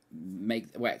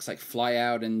make wax, like, fly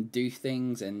out and do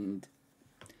things. And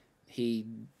he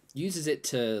uses it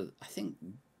to, I think,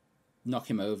 knock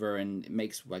him over, and it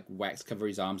makes, like, wax cover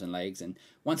his arms and legs. And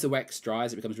once the wax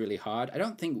dries, it becomes really hard. I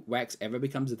don't think wax ever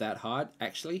becomes that hard,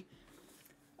 actually.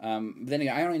 But then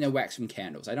again, I only know wax from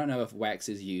candles. I don't know if wax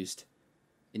is used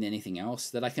in anything else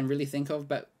that I can really think of,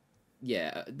 but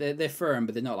yeah, they're firm,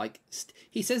 but they're not like...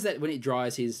 He says that when it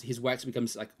dries, his wax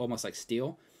becomes like almost like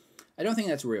steel. I don't think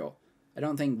that's real. I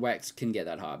don't think wax can get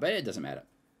that hard, but it doesn't matter.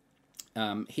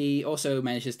 He also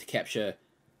manages to capture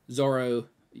Zoro,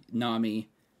 Nami,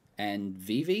 and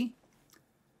Vivi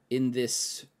in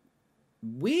this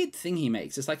weird thing he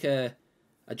makes. It's like a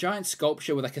giant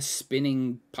sculpture with like a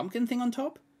spinning pumpkin thing on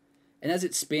top. And as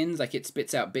it spins, like, it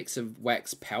spits out bits of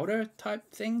wax powder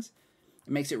type things.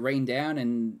 It makes it rain down,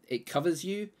 and it covers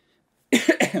you.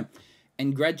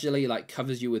 And gradually, like,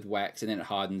 covers you with wax, and then it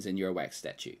hardens, and you're a wax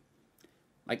statue.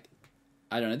 Like,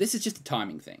 I don't know. This is just a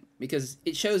timing thing. Because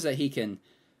it shows that he can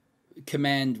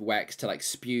command wax to, like,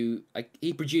 spew. Like,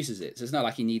 he produces it. So it's not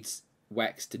like he needs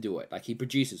wax to do it. Like, he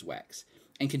produces wax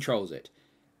and controls it.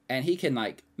 And he can,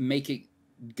 like, make it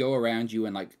go around you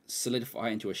and, like, solidify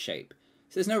into a shape.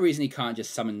 So there's no reason he can't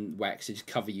just summon wax to just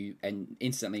cover you and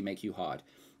instantly make you hard.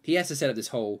 He has to set up this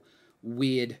whole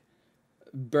weird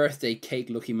birthday cake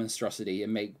looking monstrosity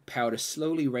and make powder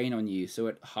slowly rain on you so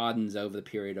it hardens over the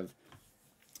period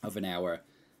of an hour.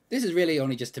 This is really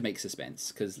only just to make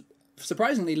suspense, because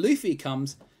surprisingly Luffy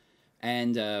comes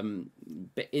and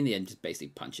but in the end just basically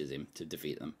punches him to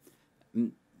defeat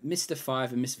them. Mr.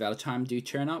 5 and Miss Valentine do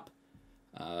turn up,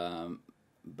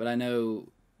 but I know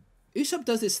Usopp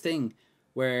does this thing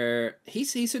where he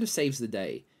sort of saves the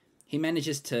day. He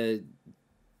manages to...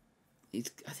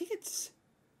 I think it's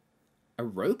a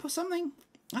rope or something?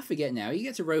 I forget now. He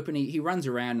gets a rope and he runs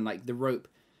around, and, like, the rope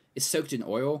is soaked in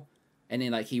oil, and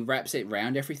then, like, he wraps it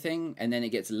around everything, and then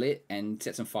it gets lit and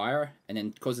sets on fire, and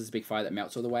then causes a big fire that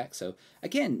melts all the wax. So,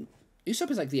 again,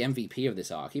 Usopp is, like, the MVP of this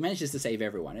arc. He manages to save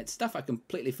everyone. It's stuff I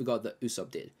completely forgot that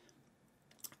Usopp did.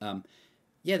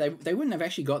 Yeah, they wouldn't have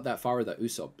actually got that far without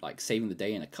Usopp, like, saving the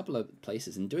day in a couple of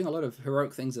places and doing a lot of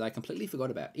heroic things that I completely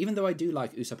forgot about. Even though I do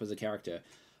like Usopp as a character,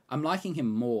 I'm liking him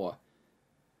more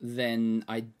than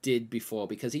I did before,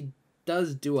 because he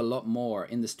does do a lot more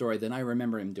in the story than I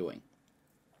remember him doing.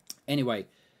 Anyway,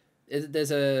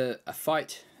 there's a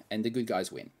fight, and the good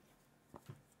guys win.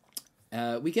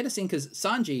 We get a scene because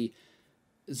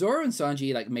Zoro and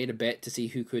Sanji, like, made a bet to see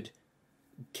who could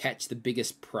catch the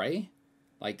biggest prey,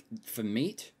 like, for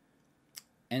meat.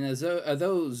 And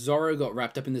although Zoro got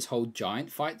wrapped up in this whole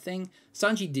giant fight thing,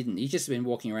 Sanji didn't. He's just been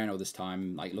walking around all this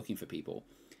time, like, looking for people.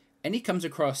 And he comes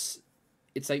across...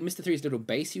 It's like Mr. 3's little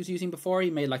base he was using before. He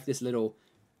made, like, this little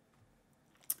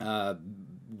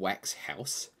wax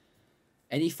house.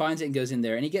 And he finds it and goes in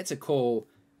there. And he gets a call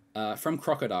from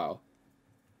Crocodile,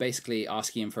 basically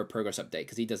asking him for a progress update,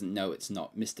 because he doesn't know it's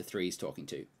not Mr. 3's talking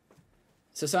to.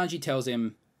 So Sanji tells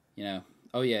him,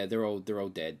 oh yeah, they're all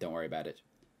dead. Don't worry about it.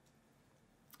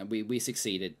 And we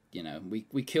succeeded.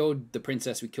 We killed the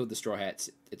princess. We killed the Straw Hats.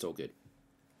 It's all good.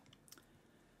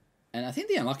 And I think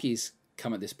the Unluckies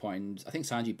come at this point. I think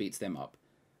Sanji beats them up.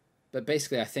 But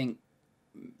basically, I think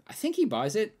he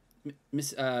buys it.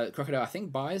 Miss Crocodile, I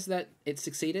think, buys that it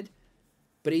succeeded.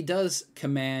 But he does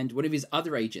command one of his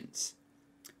other agents,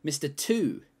 Mr.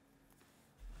 2,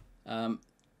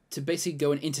 to basically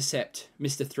go and intercept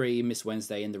Mr. 3, Miss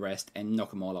Wednesday, and the rest, and knock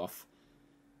them all off.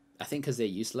 I think because they're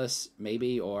useless,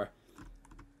 maybe, or...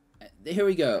 Here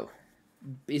we go.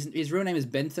 His real name is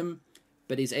Bentham,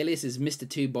 but his alias is Mr.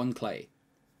 2 Bon Clay.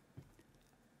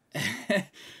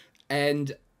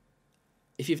 And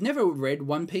if you've never read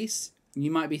One Piece, you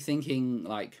might be thinking,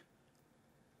 like,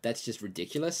 that's just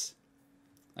ridiculous.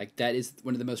 Like, that is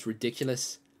one of the most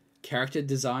ridiculous character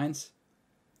designs.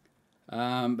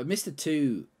 But Mr.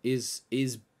 2 is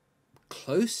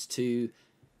close to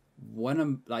one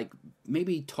of, like,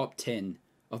 maybe top 10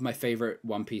 of my favorite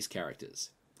One Piece characters.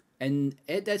 And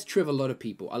that's true of a lot of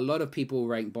people. A lot of people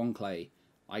rank Bon Clay,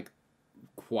 like,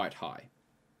 quite high.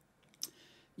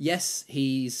 Yes,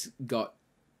 he's got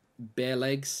bare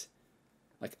legs,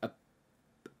 like a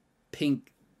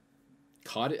pink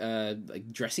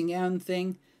like dressing gown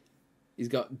thing. He's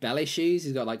got ballet shoes.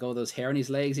 He's got like all those hair on his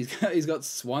legs. He's got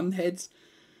swan heads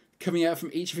coming out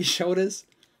from each of his shoulders.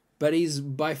 But he's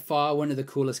by far one of the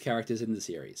coolest characters in the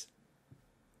series.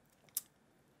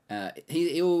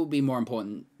 He will be more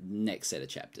important next set of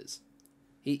chapters.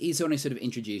 He's only sort of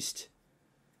introduced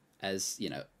as, you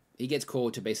know, he gets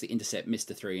called to basically intercept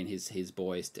Mr. 3 and his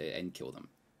boys and kill them.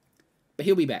 But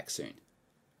he'll be back soon.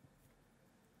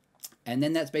 And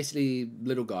then that's basically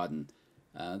Little Garden.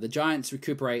 The Giants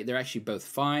recuperate. They're actually both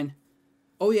fine.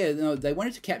 Oh yeah, no, they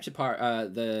wanted to capture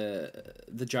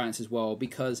the Giants as well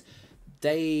because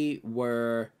they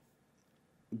were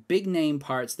big name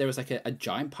pirates. There was like a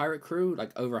giant pirate crew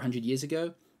like over 100 years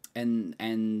ago, and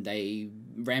they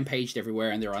rampaged everywhere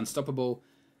and they were unstoppable.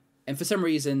 And for some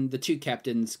reason, the two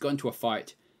captains got into a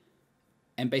fight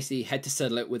and basically had to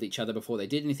settle it with each other before they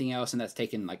did anything else, and that's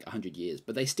taken like 100 years.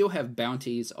 But they still have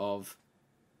bounties of,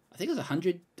 I think it was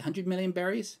 100 million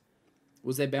berries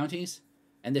was their bounties,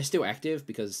 and they're still active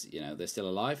because, you know, they're still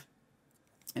alive.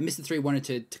 And Mr. 3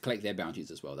 wanted to collect their bounties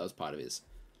as well. That was part of his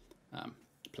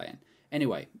plan.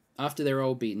 Anyway, after they're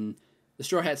all beaten, the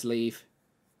Straw Hats leave.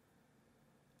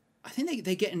 I think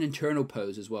they get an internal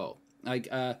pose as well. Like,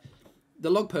 the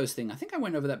log pose thing, I think I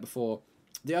went over that before.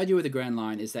 The idea with the Grand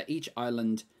Line is that each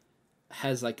island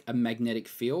has like a magnetic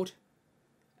field.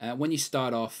 When you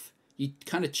start off, you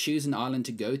kind of choose an island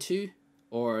to go to,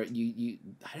 or you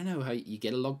I don't know how you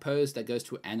get a log pose that goes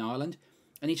to an island,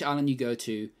 and each island you go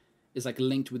to is like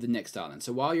linked with the next island.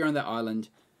 So while you're on that island,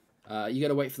 you got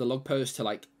to wait for the log pose to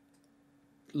like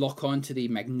lock on to the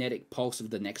magnetic pulse of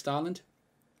the next island,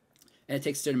 and it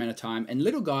takes a certain amount of time. And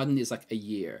Little Garden is like a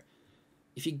year.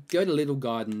 If you go to Little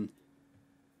Garden,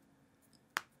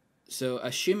 so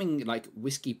assuming like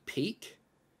Whiskey Peak,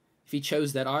 if you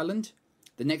chose that island,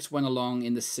 the next one along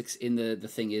in the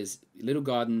thing is Little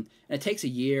Garden, and it takes a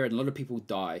year, and a lot of people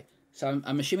die. So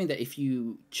I'm assuming that if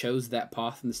you chose that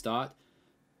path from the start,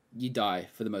 you die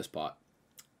for the most part.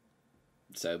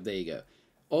 So there you go.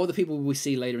 All the people we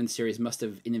see later in the series must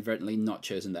have inadvertently not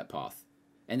chosen that path,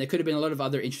 and there could have been a lot of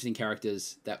other interesting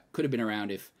characters that could have been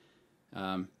around if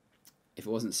it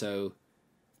wasn't so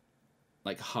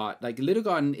like hard. Like Little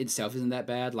Garden itself isn't that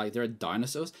bad. Like there are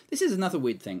dinosaurs. This is another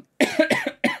weird thing.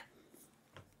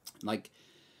 Like,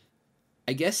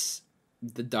 I guess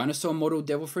the dinosaur model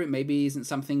devil fruit maybe isn't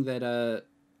something that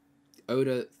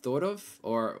Oda thought of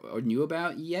or knew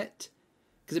about yet,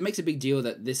 because it makes a big deal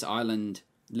that this island,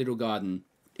 Little Garden,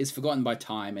 is forgotten by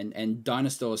time, and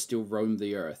dinosaurs still roam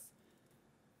the earth.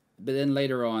 But then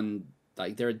later on,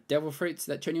 like, there are devil fruits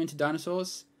that turn you into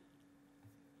dinosaurs,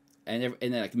 and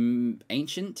they're like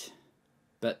ancient.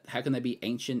 But how can they be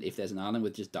ancient if there's an island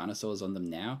with just dinosaurs on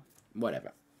them now?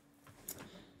 Whatever.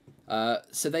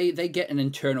 So they get an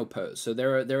internal pose. So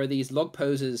there are these log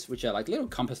poses which are like little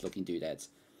compass looking doodads.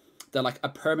 They're like are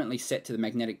permanently set to the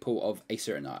magnetic pull of a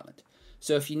certain island.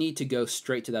 So if you need to go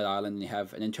straight to that island and you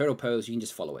have an internal pose, you can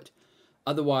just follow it.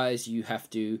 Otherwise, you have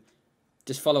to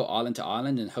just follow island to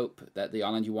island and hope that the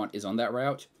island you want is on that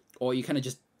route, or you kind of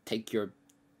just take your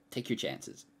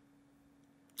chances.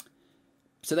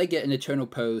 So they get an eternal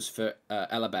pose for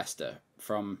Alabasta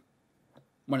from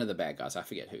one of the bad guys. I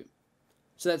forget who.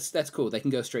 So that's cool. They can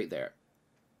go straight there.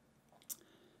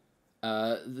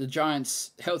 The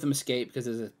Giants help them escape because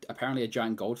there's apparently a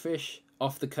giant goldfish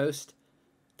off the coast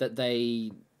that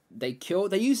they kill.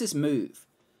 They use this move.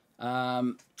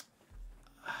 What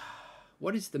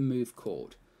is the move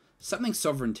called? Something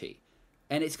sovereignty.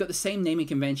 And it's got the same naming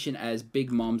convention as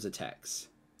Big Mom's attacks.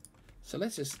 So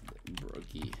let's just...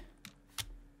 Brokey.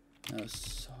 No,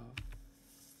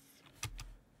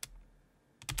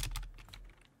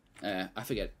 I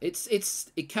forget. It's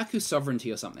Ikaku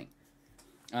sovereignty or something.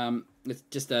 It's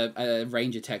just a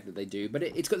range attack that they do, but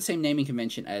it's got the same naming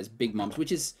convention as Big Mom's,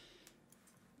 which is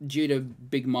due to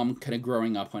Big Mom kind of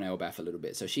growing up on Elbaf a little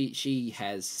bit. So she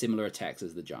has similar attacks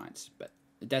as the Giants, but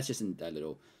that's just a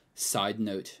little side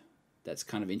note that's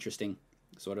kind of interesting,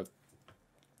 sort of.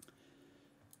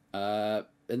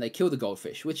 And they kill the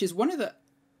goldfish, which is one of the...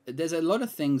 There's a lot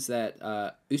of things that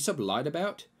Usopp lied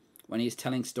about when he's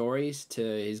telling stories to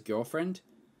his girlfriend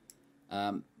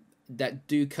that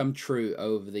do come true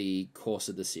over the course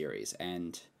of the series.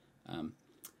 And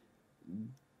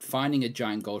finding a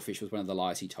giant goldfish was one of the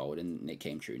lies he told, and it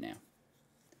came true now.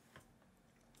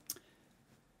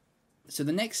 So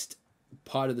the next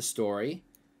part of the story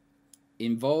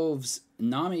involves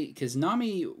Nami, because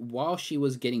Nami, while she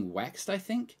was getting waxed, I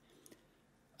think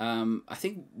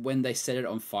when they set it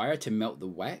on fire to melt the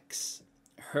wax,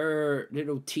 her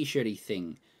little t-shirty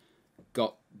thing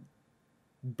got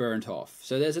burnt off.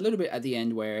 So there's a little bit at the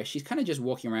end where she's kind of just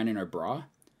walking around in her bra,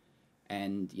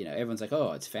 and you know, everyone's like,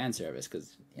 oh, it's fan service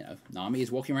because, you know, Nami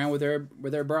is walking around with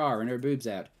her bra and her boobs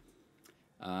out.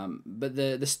 But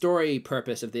the story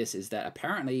purpose of this is that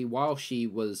apparently while she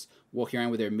was walking around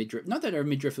with her midriff, not that her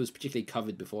midriff was particularly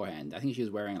covered beforehand, I think she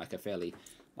was wearing like a fairly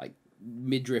like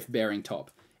midriff bearing top.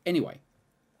 Anyway,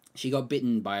 she got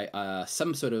bitten by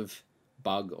some sort of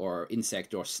bug or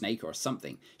insect or snake or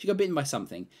something. She got bitten by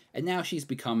something, and now she's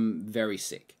become very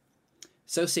sick.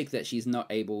 So sick that she's not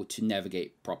able to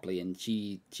navigate properly, and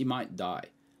she might die.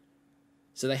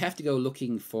 So they have to go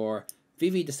looking for...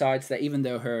 Vivi decides that even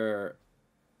though her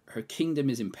kingdom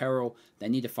is in peril, they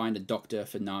need to find a doctor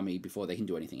for Nami before they can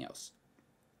do anything else.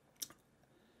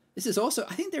 This is also...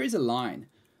 I think there is a line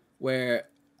where...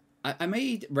 I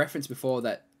made reference before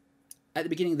that at the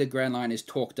beginning the Grand Line is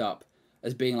talked up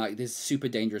as being like this super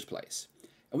dangerous place.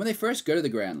 And when they first go to the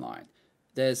Grand Line,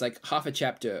 there's like half a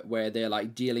chapter where they're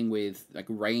like dealing with like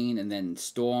rain and then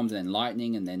storms and then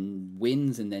lightning and then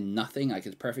winds and then nothing, like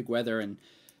it's perfect weather, and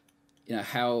you know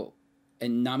how...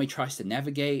 And Nami tries to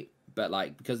navigate, but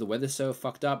like because the weather's so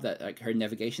fucked up that like her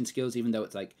navigation skills, even though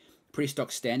it's like pretty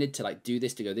stock standard to like do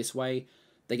this, to go this way,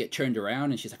 they get turned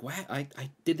around, and she's like, wow, I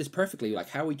did this perfectly, like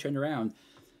how are we turned around?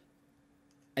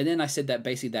 And then I said that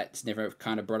basically that's never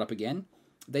kind of brought up again.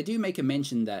 They do make a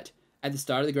mention that at the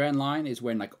start of the Grand Line is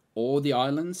when like all the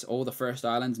islands, all the first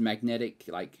islands, magnetic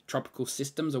like tropical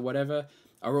systems or whatever,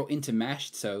 are all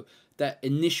intermeshed, so that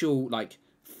initial like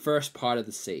first part of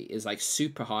the sea is like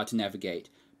super hard to navigate.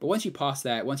 But once you pass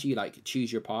that, once you like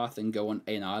choose your path and go on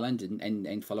an island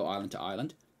and follow island to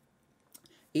island,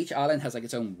 each island has like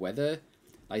its own weather.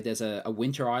 Like there's a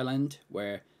winter island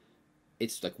where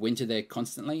it's like winter there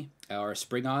constantly, or a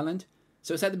spring island.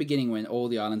 So it's at the beginning when all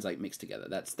the islands like mix together.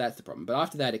 That's the problem. But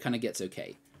after that, it kind of gets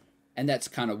okay. And that's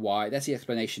kind of why, that's the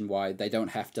explanation why they don't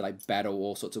have to like battle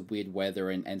all sorts of weird weather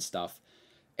and stuff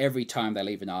every time they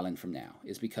leave an island from now,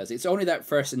 is because it's only that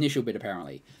first initial bit,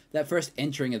 apparently. That first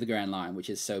entering of the Grand Line, which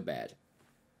is so bad.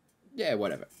 Yeah,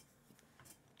 whatever.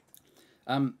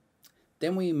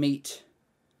 Then we meet...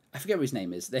 I forget what his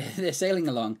name is. They're sailing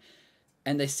along,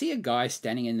 and they see a guy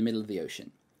standing in the middle of the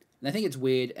ocean. And I think it's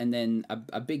weird, and then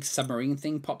a big submarine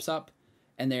thing pops up,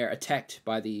 and they're attacked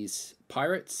by these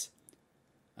pirates.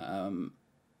 One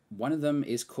of them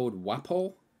is called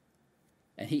Wapo,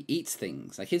 and he eats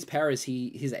things. Like, his power is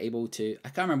he's able to... I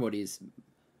can't remember what it is.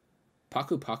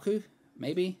 Paku Paku,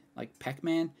 maybe? Like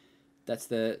Pac-Man? That's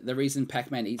the reason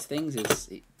Pac-Man eats things is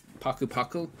Paku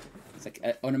Paku. It's like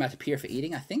an onomatopoeia for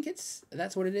eating. I think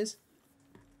that's what it is.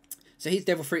 So his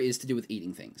devil fruit is to do with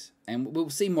eating things. And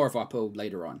we'll see more of Apple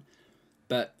later on.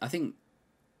 But I think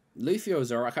Luffy or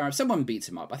Zoro, I can't remember, someone beats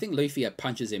him up. I think Luffy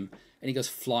punches him and he goes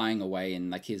flying away,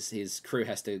 and like his crew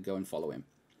has to go and follow him.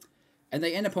 And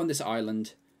they end up on this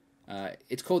island.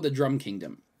 It's called the Drum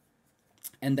Kingdom.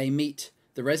 And they meet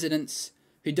the residents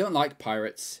who don't like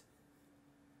pirates.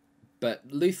 But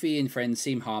Luffy and friends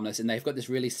seem harmless, and they've got this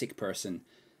really sick person.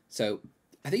 So,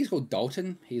 I think he's called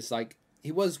Dalton. He's like,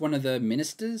 he was one of the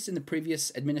ministers in the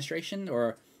previous administration,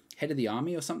 or head of the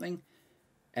army or something.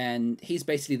 And he's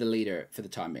basically the leader for the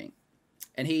time being.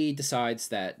 And he decides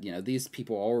that, you know, these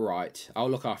people are all right. I'll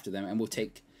look after them, and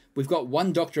we've got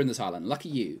one doctor in this island. Lucky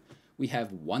you. We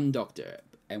have one doctor,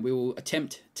 and we will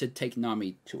attempt to take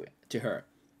Nami to her.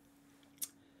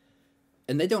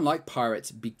 And they don't like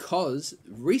pirates because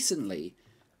recently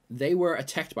they were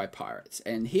attacked by pirates.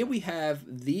 And here we have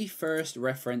the first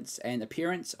reference and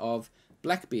appearance of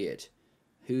Blackbeard,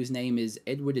 whose name is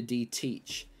Edward D.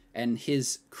 Teach, and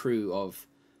his crew of...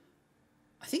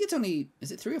 I think it's only...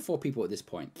 Is it 3 or 4 people at this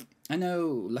point? I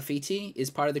know Lafitte is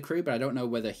part of the crew, but I don't know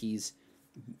whether he's...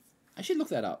 I should look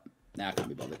that up. Nah, I can't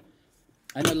be bothered.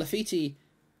 I know Lafitte...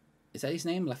 Is that his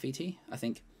name? Lafitte? I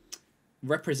think.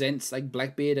 Represents like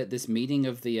Blackbeard at this meeting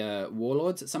of the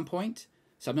warlords at some point.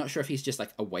 So I'm not sure if he's just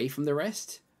like away from the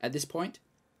rest at this point.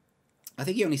 I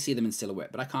think you only see them in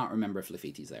silhouette, but I can't remember if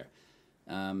Lafitte's there.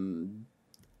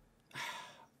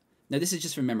 Now, this is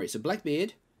just from memory. So,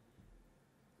 Blackbeard,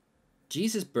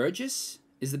 Jesus Burgess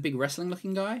is the big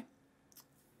wrestling-looking guy.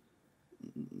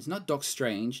 It's not Doc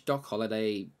Strange, Doc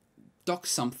Holliday, Doc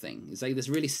something. It's like this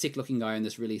really sick-looking guy and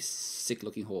this really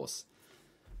sick-looking horse.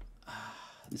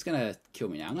 It's going to kill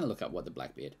me now. I'm going to look up what the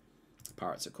Blackbeard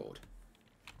pirates are called.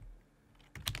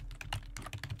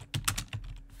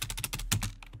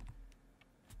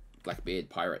 Blackbeard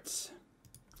pirates.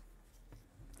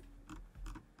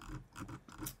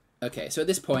 Okay, so at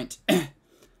this point,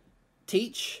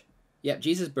 Teach, yep,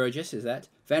 Jesus Burgess is that.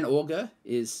 Van Auger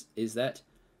is that.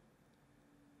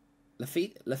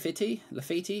 Lafitte,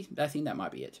 I think that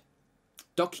might be it.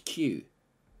 Doc Q.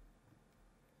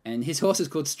 And his horse is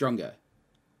called Stronger.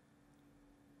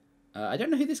 I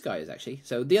don't know who this guy is, actually.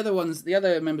 So the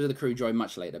other members of the crew join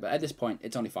much later, but at this point,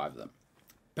 it's only 5 of them.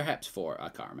 Perhaps 4, I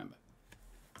can't remember.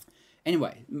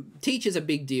 Anyway, Teach is a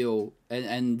big deal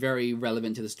and very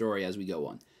relevant to the story as we go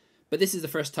on. But this is the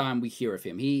first time we hear of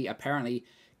him. He apparently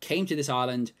came to this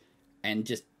island and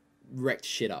just wrecked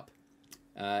shit up.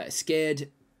 Scared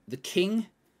the king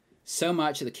so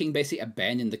much that the king basically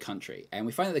abandoned the country. And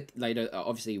we find out that later,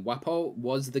 obviously, Wapo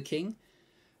was the king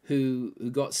who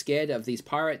got scared of these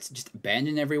pirates, just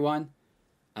abandoned everyone,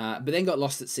 but then got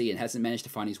lost at sea and hasn't managed to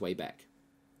find his way back.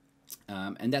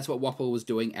 And that's what Wapo was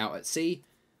doing out at sea.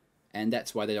 And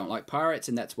that's why they don't like pirates,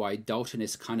 and that's why Dalton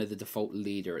is kind of the default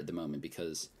leader at the moment,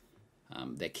 because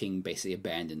their king basically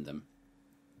abandoned them.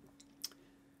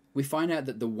 We find out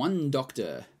that the one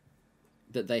doctor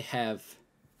that they have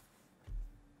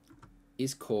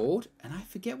is called, and I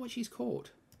forget what she's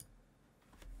called.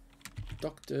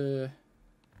 Doctor...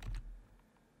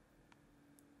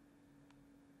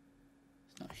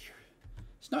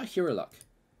 It's not Hiruluk.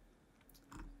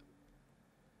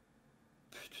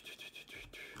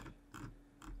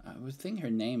 I would think her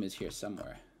name is here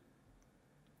somewhere.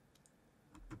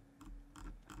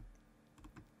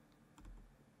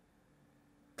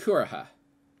 Kuraha.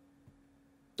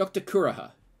 Dr.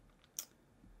 Kuraha.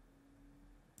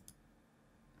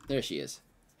 There she is.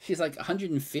 She's like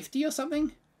 150 or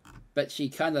something, but she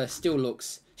kind of still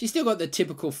looks... She's still got the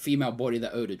typical female body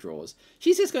that Oda draws.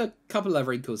 She's just got a couple of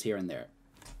wrinkles here and there.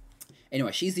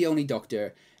 Anyway, she's the only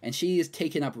doctor, and she is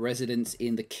taking up residence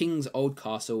in the king's old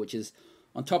castle, which is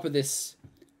on top of this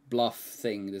bluff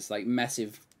thing, this like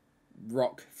massive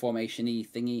rock formation-y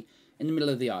thingy in the middle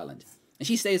of the island. And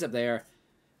she stays up there,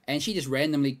 and she just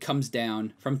randomly comes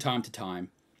down from time to time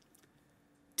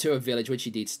to a village when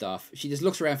she needs stuff. She just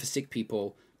looks around for sick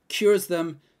people, cures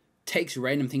them, takes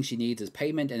random things she needs as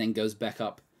payment, and then goes back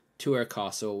up to her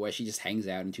castle where she just hangs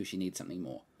out until she needs something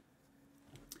more.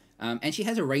 And she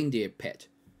has a reindeer pet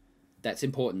that's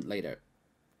important later.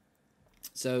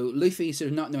 So Luffy, sort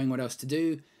of not knowing what else to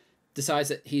do, decides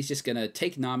that he's just going to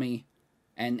take Nami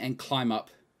and climb up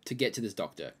to get to this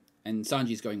doctor. And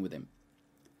Sanji's going with him.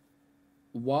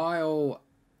 While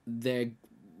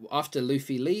after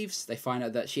Luffy leaves, they find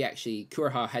out that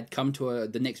Kuraha had come to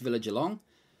the next village along.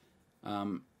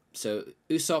 So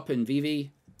Usopp and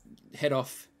Vivi head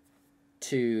off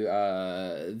to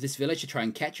this village to try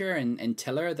and catch her and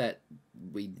tell her that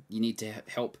you need to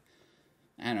help.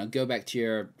 I don't know, go back to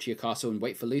your castle and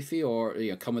wait for Luffy, or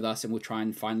come with us and we'll try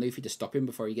and find Luffy to stop him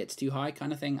before he gets too high,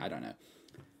 kind of thing. I don't know.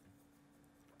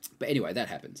 But anyway, that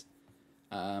happens.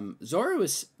 Zoro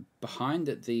is behind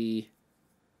at the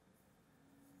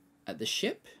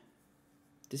ship.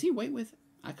 Does he wait with?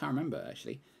 I can't remember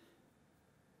actually.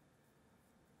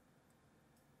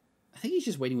 I think he's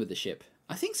just waiting with the ship.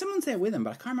 I think someone's there with him,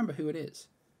 but I can't remember who it is.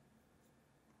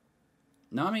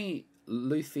 Nami,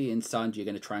 Luffy, and Sanji are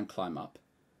going to try and climb up.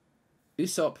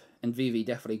 Usopp and Vivi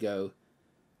definitely go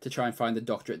to try and find the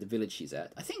doctor at the village she's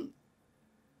at. I think...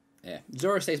 Yeah,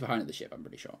 Zoro stays behind at the ship, I'm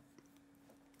pretty sure.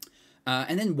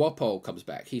 And then Wapol comes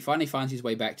back. He finally finds his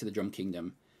way back to the Drum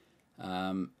Kingdom.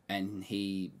 And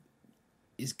he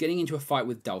is getting into a fight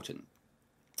with Dalton.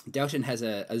 Dalton has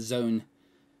a zone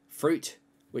fruit,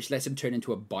 which lets him turn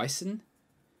into a bison.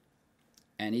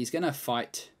 And he's going to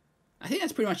fight... I think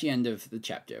that's pretty much the end of the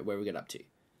chapter, where we get up to.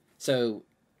 So,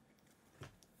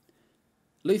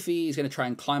 Luffy is going to try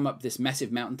and climb up this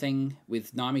massive mountain thing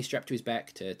with Nami strapped to his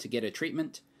back to get her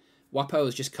treatment. Wapo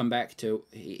has just come back to...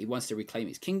 He wants to reclaim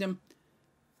his kingdom.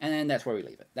 And then that's where we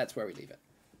leave it.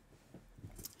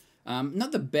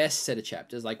 Not the best set of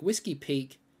chapters. Like, Whiskey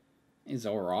Peak is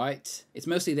alright. It's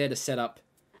mostly there to set up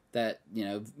that,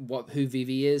 who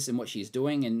Vivi is and what she's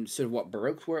doing and sort of what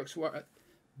Baroque Works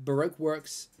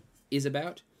is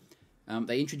about.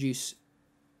 They introduce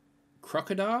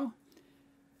Crocodile.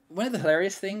 One of the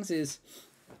hilarious things is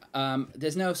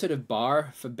there's no sort of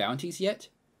bar for bounties yet.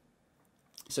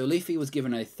 So Leafy was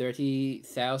given a 30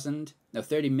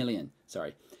 million,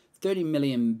 sorry, 30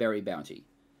 million berry bounty.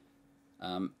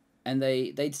 And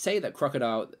they'd say that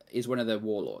Crocodile is one of the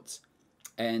warlords.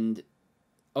 And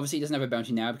obviously he doesn't have a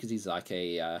bounty now because he's like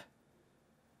a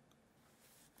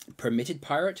permitted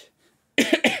pirate.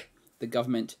 The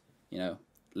government, you know,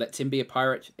 lets him be a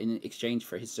pirate in exchange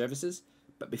for his services.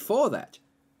 But before that,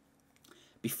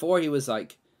 before he was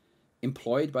like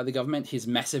employed by the government, his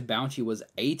massive bounty was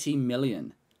 80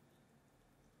 million.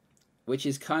 Which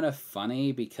is kind of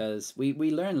funny because we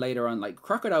learn later on, like,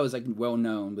 Crocodile is like well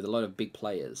known with a lot of big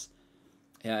players.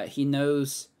 He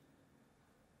knows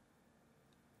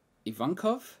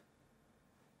Ivankov.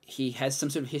 He has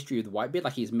some sort of history with Whitebeard,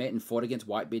 like he's met and fought against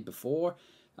Whitebeard before.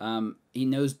 He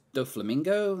knows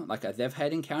Doflamingo, like they've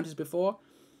had encounters before.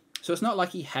 So it's not like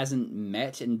he hasn't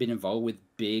met and been involved with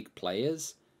big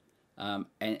players. And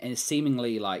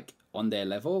seemingly like on their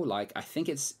level. Like I think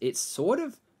it's sort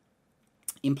of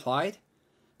implied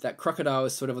that Crocodile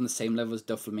is sort of on the same level as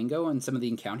Doflamingo and some of the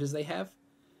encounters they have.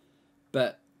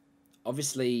 But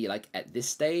obviously, like at this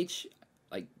stage,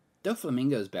 like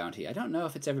Doflamingo's bounty, I don't know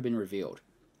if it's ever been revealed.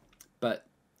 But,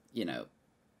 you know,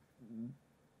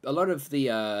 a lot of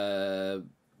the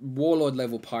warlord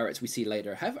level pirates we see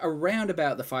later have around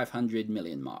about the 500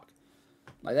 million mark.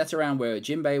 Like that's around where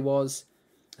Jinbei was,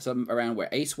 some around where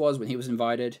Ace was when he was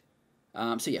invited.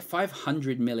 So yeah,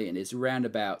 500 million is around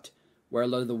about where a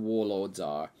lot of the warlords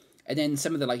are. And then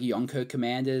some of the like Yonko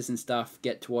commanders and stuff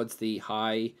get towards the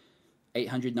high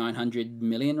 800, 900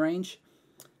 million range.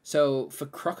 So for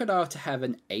Crocodile to have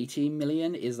an 80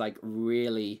 million is like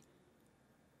really,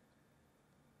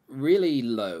 really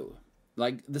low.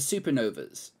 Like the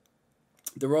supernovas,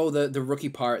 they're all the rookie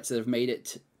pirates that have made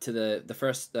it to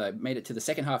the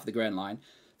second half of the Grand Line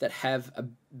that have a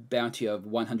bounty of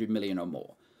 100 million or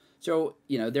more. So,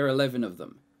 you know, there are 11 of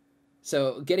them.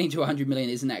 So getting to 100 million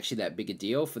isn't actually that big a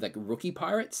deal for like rookie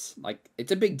pirates. Like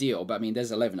it's a big deal, but I mean,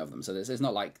 there's 11 of them. So there's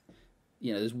not like,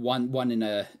 you know, there's one in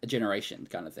a generation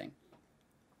kind of thing.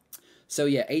 So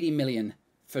yeah, 80 million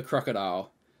for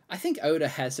Crocodile. I think Oda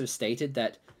has sort of stated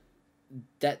that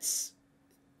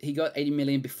he got 80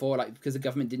 million before, like, because the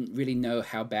government didn't really know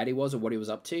how bad he was or what he was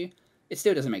up to. It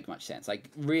still doesn't make much sense. Like,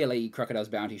 really, Crocodile's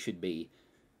bounty should be,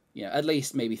 you know, at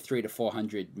least maybe 300 to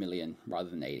 400 million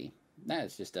rather than 80.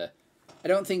 That's just a... I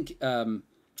don't think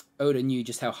Oda knew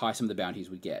just how high some of the bounties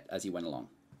would get as he went along.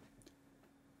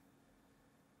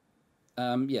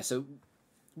 Yeah, so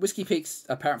Whiskey Peaks,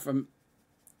 apart from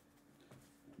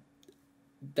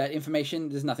that information,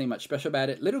 there's nothing much special about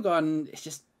it. Little Garden is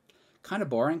just kind of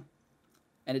boring,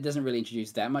 and it doesn't really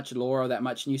introduce that much lore or that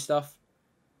much new stuff.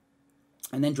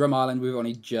 And then Drum Island we've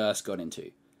only just got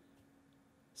into.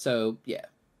 So, yeah.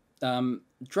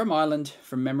 Drum Island,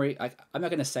 from memory, I'm not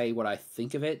going to say what I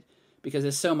think of it, because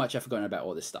there's so much I've forgotten about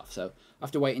all this stuff, so I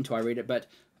have to wait until I read it. But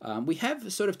we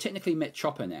have sort of technically met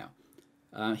Chopper now.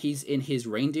 He's in his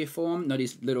reindeer form, not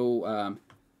his little... I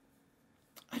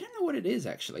don't know what it is,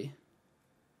 actually.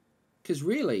 Because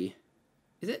really,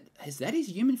 is that his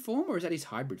human form, or is that his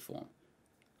hybrid form?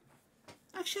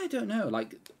 Actually, I don't know.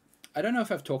 Like, I don't know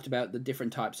if I've talked about the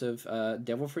different types of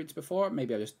devil fruits before.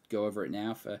 Maybe I'll just go over it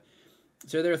now.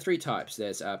 So there are 3 types.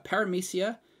 There's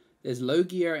Paramecia, there's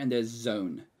Logia, and there's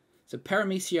Zone. So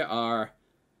Paramecia are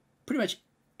pretty much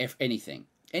anything.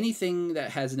 Anything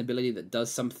that has an ability that does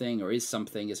something or is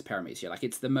something is a Paramecia. Like,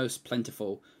 it's the most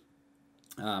plentiful.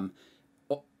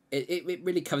 It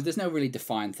really covers... There's no really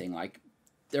defined thing. Like,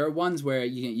 there are ones where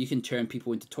you can turn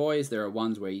people into toys. There are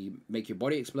ones where you make your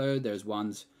body explode. There's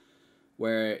ones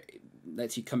where it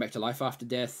lets you come back to life after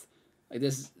death. Like,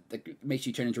 this that makes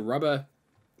you turn into rubber.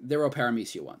 They're all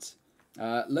Paramecia ones.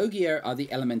 Logia are the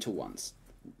elemental ones.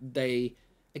 They...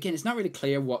 Again, it's not really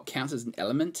clear what counts as an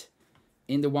element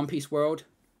in the One Piece world,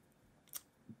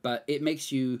 but it makes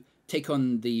you take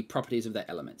on the properties of that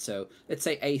element. So let's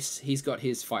say Ace, he's got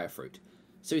his fire fruit.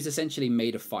 So he's essentially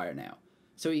made of fire now.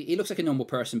 So he looks like a normal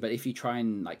person, but if you try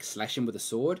and like slash him with a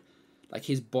sword, like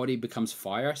his body becomes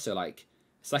fire. So like,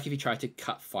 it's like if you try to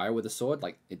cut fire with a sword,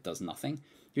 like it does nothing.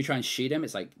 If you try and shoot him,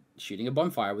 it's like shooting a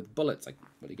bonfire with bullets. Like,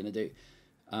 what are you going to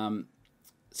do?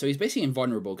 So he's basically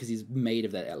invulnerable because he's made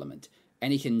of that element.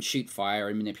 And he can shoot fire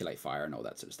and manipulate fire and all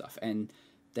that sort of stuff. And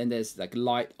then there's like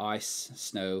light, ice,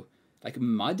 snow, like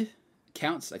mud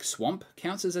counts, like swamp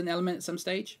counts as an element at some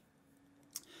stage.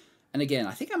 And again,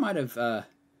 I think I might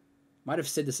have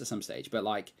said this at some stage, but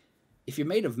like if you're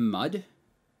made of mud,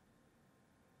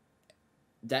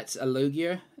 that's a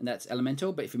Logia and that's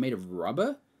elemental. But if you're made of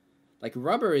rubber, like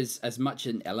rubber is as much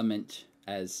an element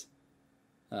as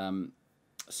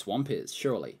swamp is,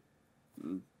 surely.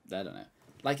 I don't know.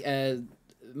 Like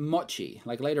mochi.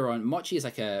 Like later on, mochi is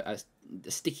like a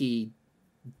sticky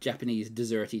Japanese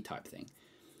desserty type thing.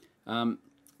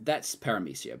 That's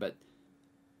paramecia, but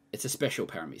it's a special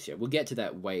paramecia. We'll get to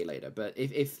that way later. But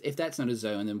if that's not a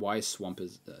zone, then why is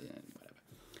swampers whatever?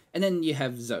 And then you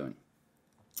have zone,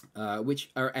 which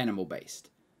are animal based.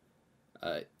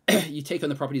 You take on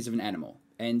the properties of an animal,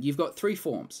 and you've got three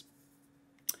forms.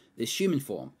 There's human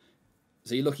form,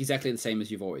 so you look exactly the same as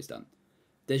you've always done.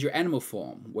 There's your animal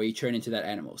form, where you turn into that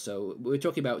animal. So we're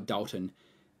talking about Dalton.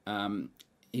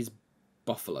 He's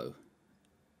buffalo.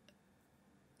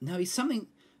 No, he's something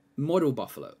model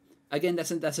buffalo. Again,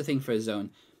 that's a thing for a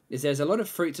zone. Is there's a lot of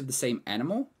fruits of the same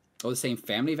animal or the same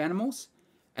family of animals,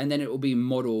 and then it will be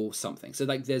model something. So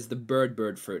like there's the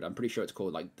bird fruit. I'm pretty sure it's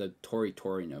called like the tori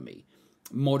no mi,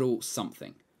 model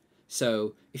something.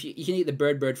 So if you can eat the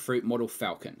bird fruit model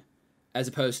falcon, as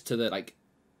opposed to the like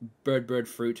bird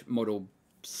fruit model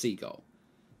seagull.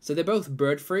 So they're both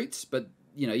bird fruits, but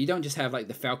you don't just have like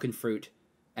the falcon fruit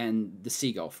and the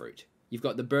seagull fruit. You've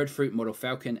got the bird fruit model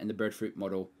falcon and the bird fruit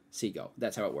model seagull.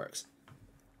 That's how it works.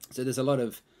 So there's a lot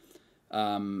of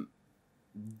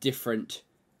different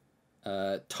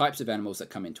types of animals that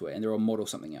come into it, and they're all model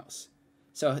something else.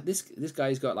 So this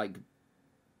guy's got like,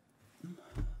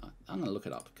 I'm gonna look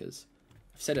it up because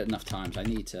I've said it enough times. I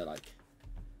need to like.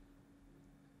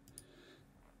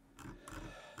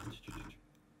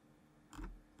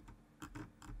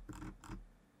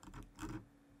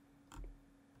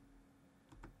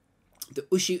 The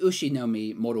ushi no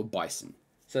mi model bison.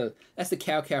 So that's the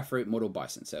cow fruit model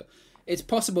bison. So it's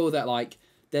possible that like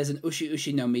there's an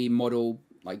ushi no mi model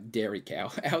like dairy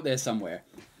cow out there somewhere.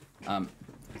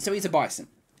 So he's a bison.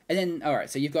 And then, all right,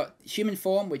 so you've got human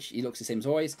form, which he looks the same as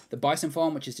always. The bison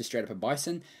form, which is just straight up a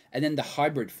bison. And then the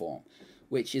hybrid form,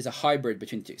 which is a hybrid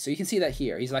between the two. So you can see that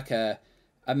here. He's like a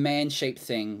man-shaped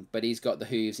thing, but he's got the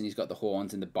hooves and he's got the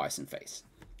horns and the bison face.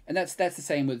 And that's the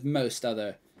same with most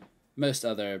other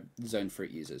zone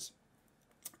fruit users.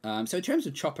 So in terms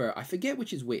of Chopper, I forget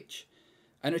which is which.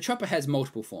 I know Chopper has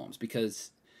multiple forms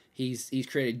because he's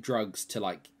created drugs to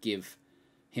like give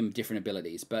him different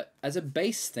abilities. But as a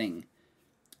base thing,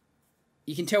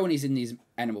 you can tell when he's in these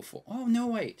animal form. Oh no,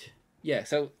 wait. Yeah,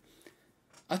 so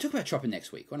I'll talk about Chopper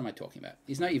next week. What am I talking about?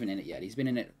 He's not even in it yet. He's been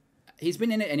in it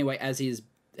anyway as his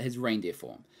reindeer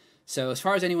form. So as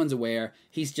far as anyone's aware,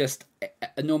 he's just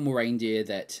a normal reindeer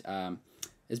that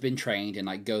has been trained and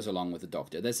like goes along with the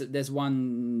doctor. There's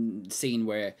one scene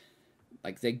where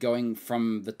like they're going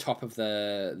from the top of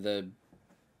the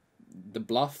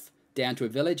bluff down to a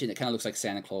village, and it kind of looks like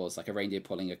Santa Claus, like a reindeer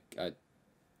pulling a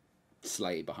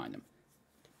sleigh behind him.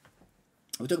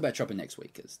 We'll talk about Chopper next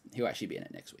week because he'll actually be in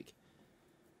it next week.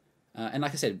 And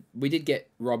like I said, we did get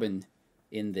Robin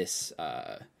in this.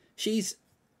 She's,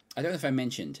 I don't know if I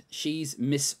mentioned, she's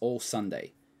Miss All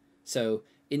Sunday. So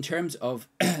in terms of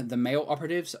the male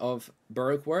operatives of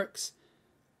Baroque works,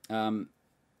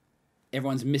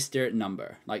 everyone's Mr.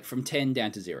 Number, like from 10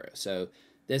 down to 0. So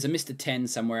there's a Mr. 10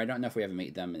 somewhere. I don't know if we ever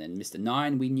meet them. And then Mr.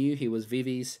 9, we knew he was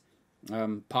Vivi's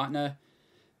partner.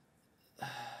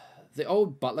 The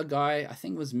old butler guy, I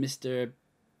think, was Mr.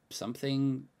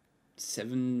 something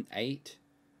 7, 8,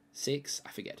 6,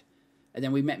 I forget. And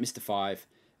then we met Mr. 5.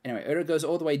 Anyway, it goes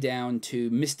all the way down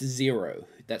to Mr. 0.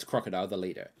 That's Crocodile, the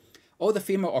leader. All the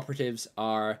female operatives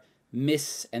are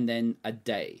Miss and then a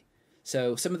day.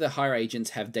 So some of the higher agents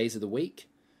have days of the week,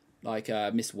 like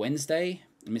Miss Wednesday,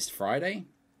 Miss Friday.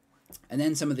 And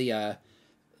then some of the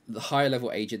higher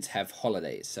level agents have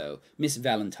holidays. So Miss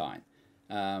Valentine.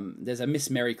 There's a Miss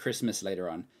Merry Christmas later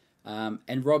on.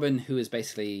 And Robin, who is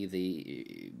basically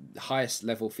the highest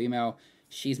level female,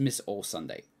 she's Miss All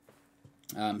Sunday.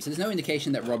 So there's no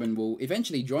indication that Robin will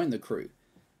eventually join the crew.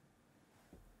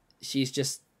 She's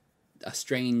just a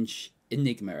strange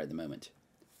enigma at the moment.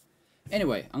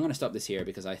 Anyway, I'm going to stop this here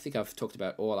because I think I've talked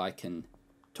about all I can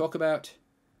talk about.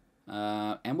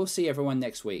 And we'll see everyone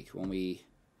next week when we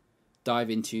dive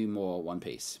into more One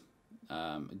Piece.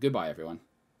 Goodbye, everyone.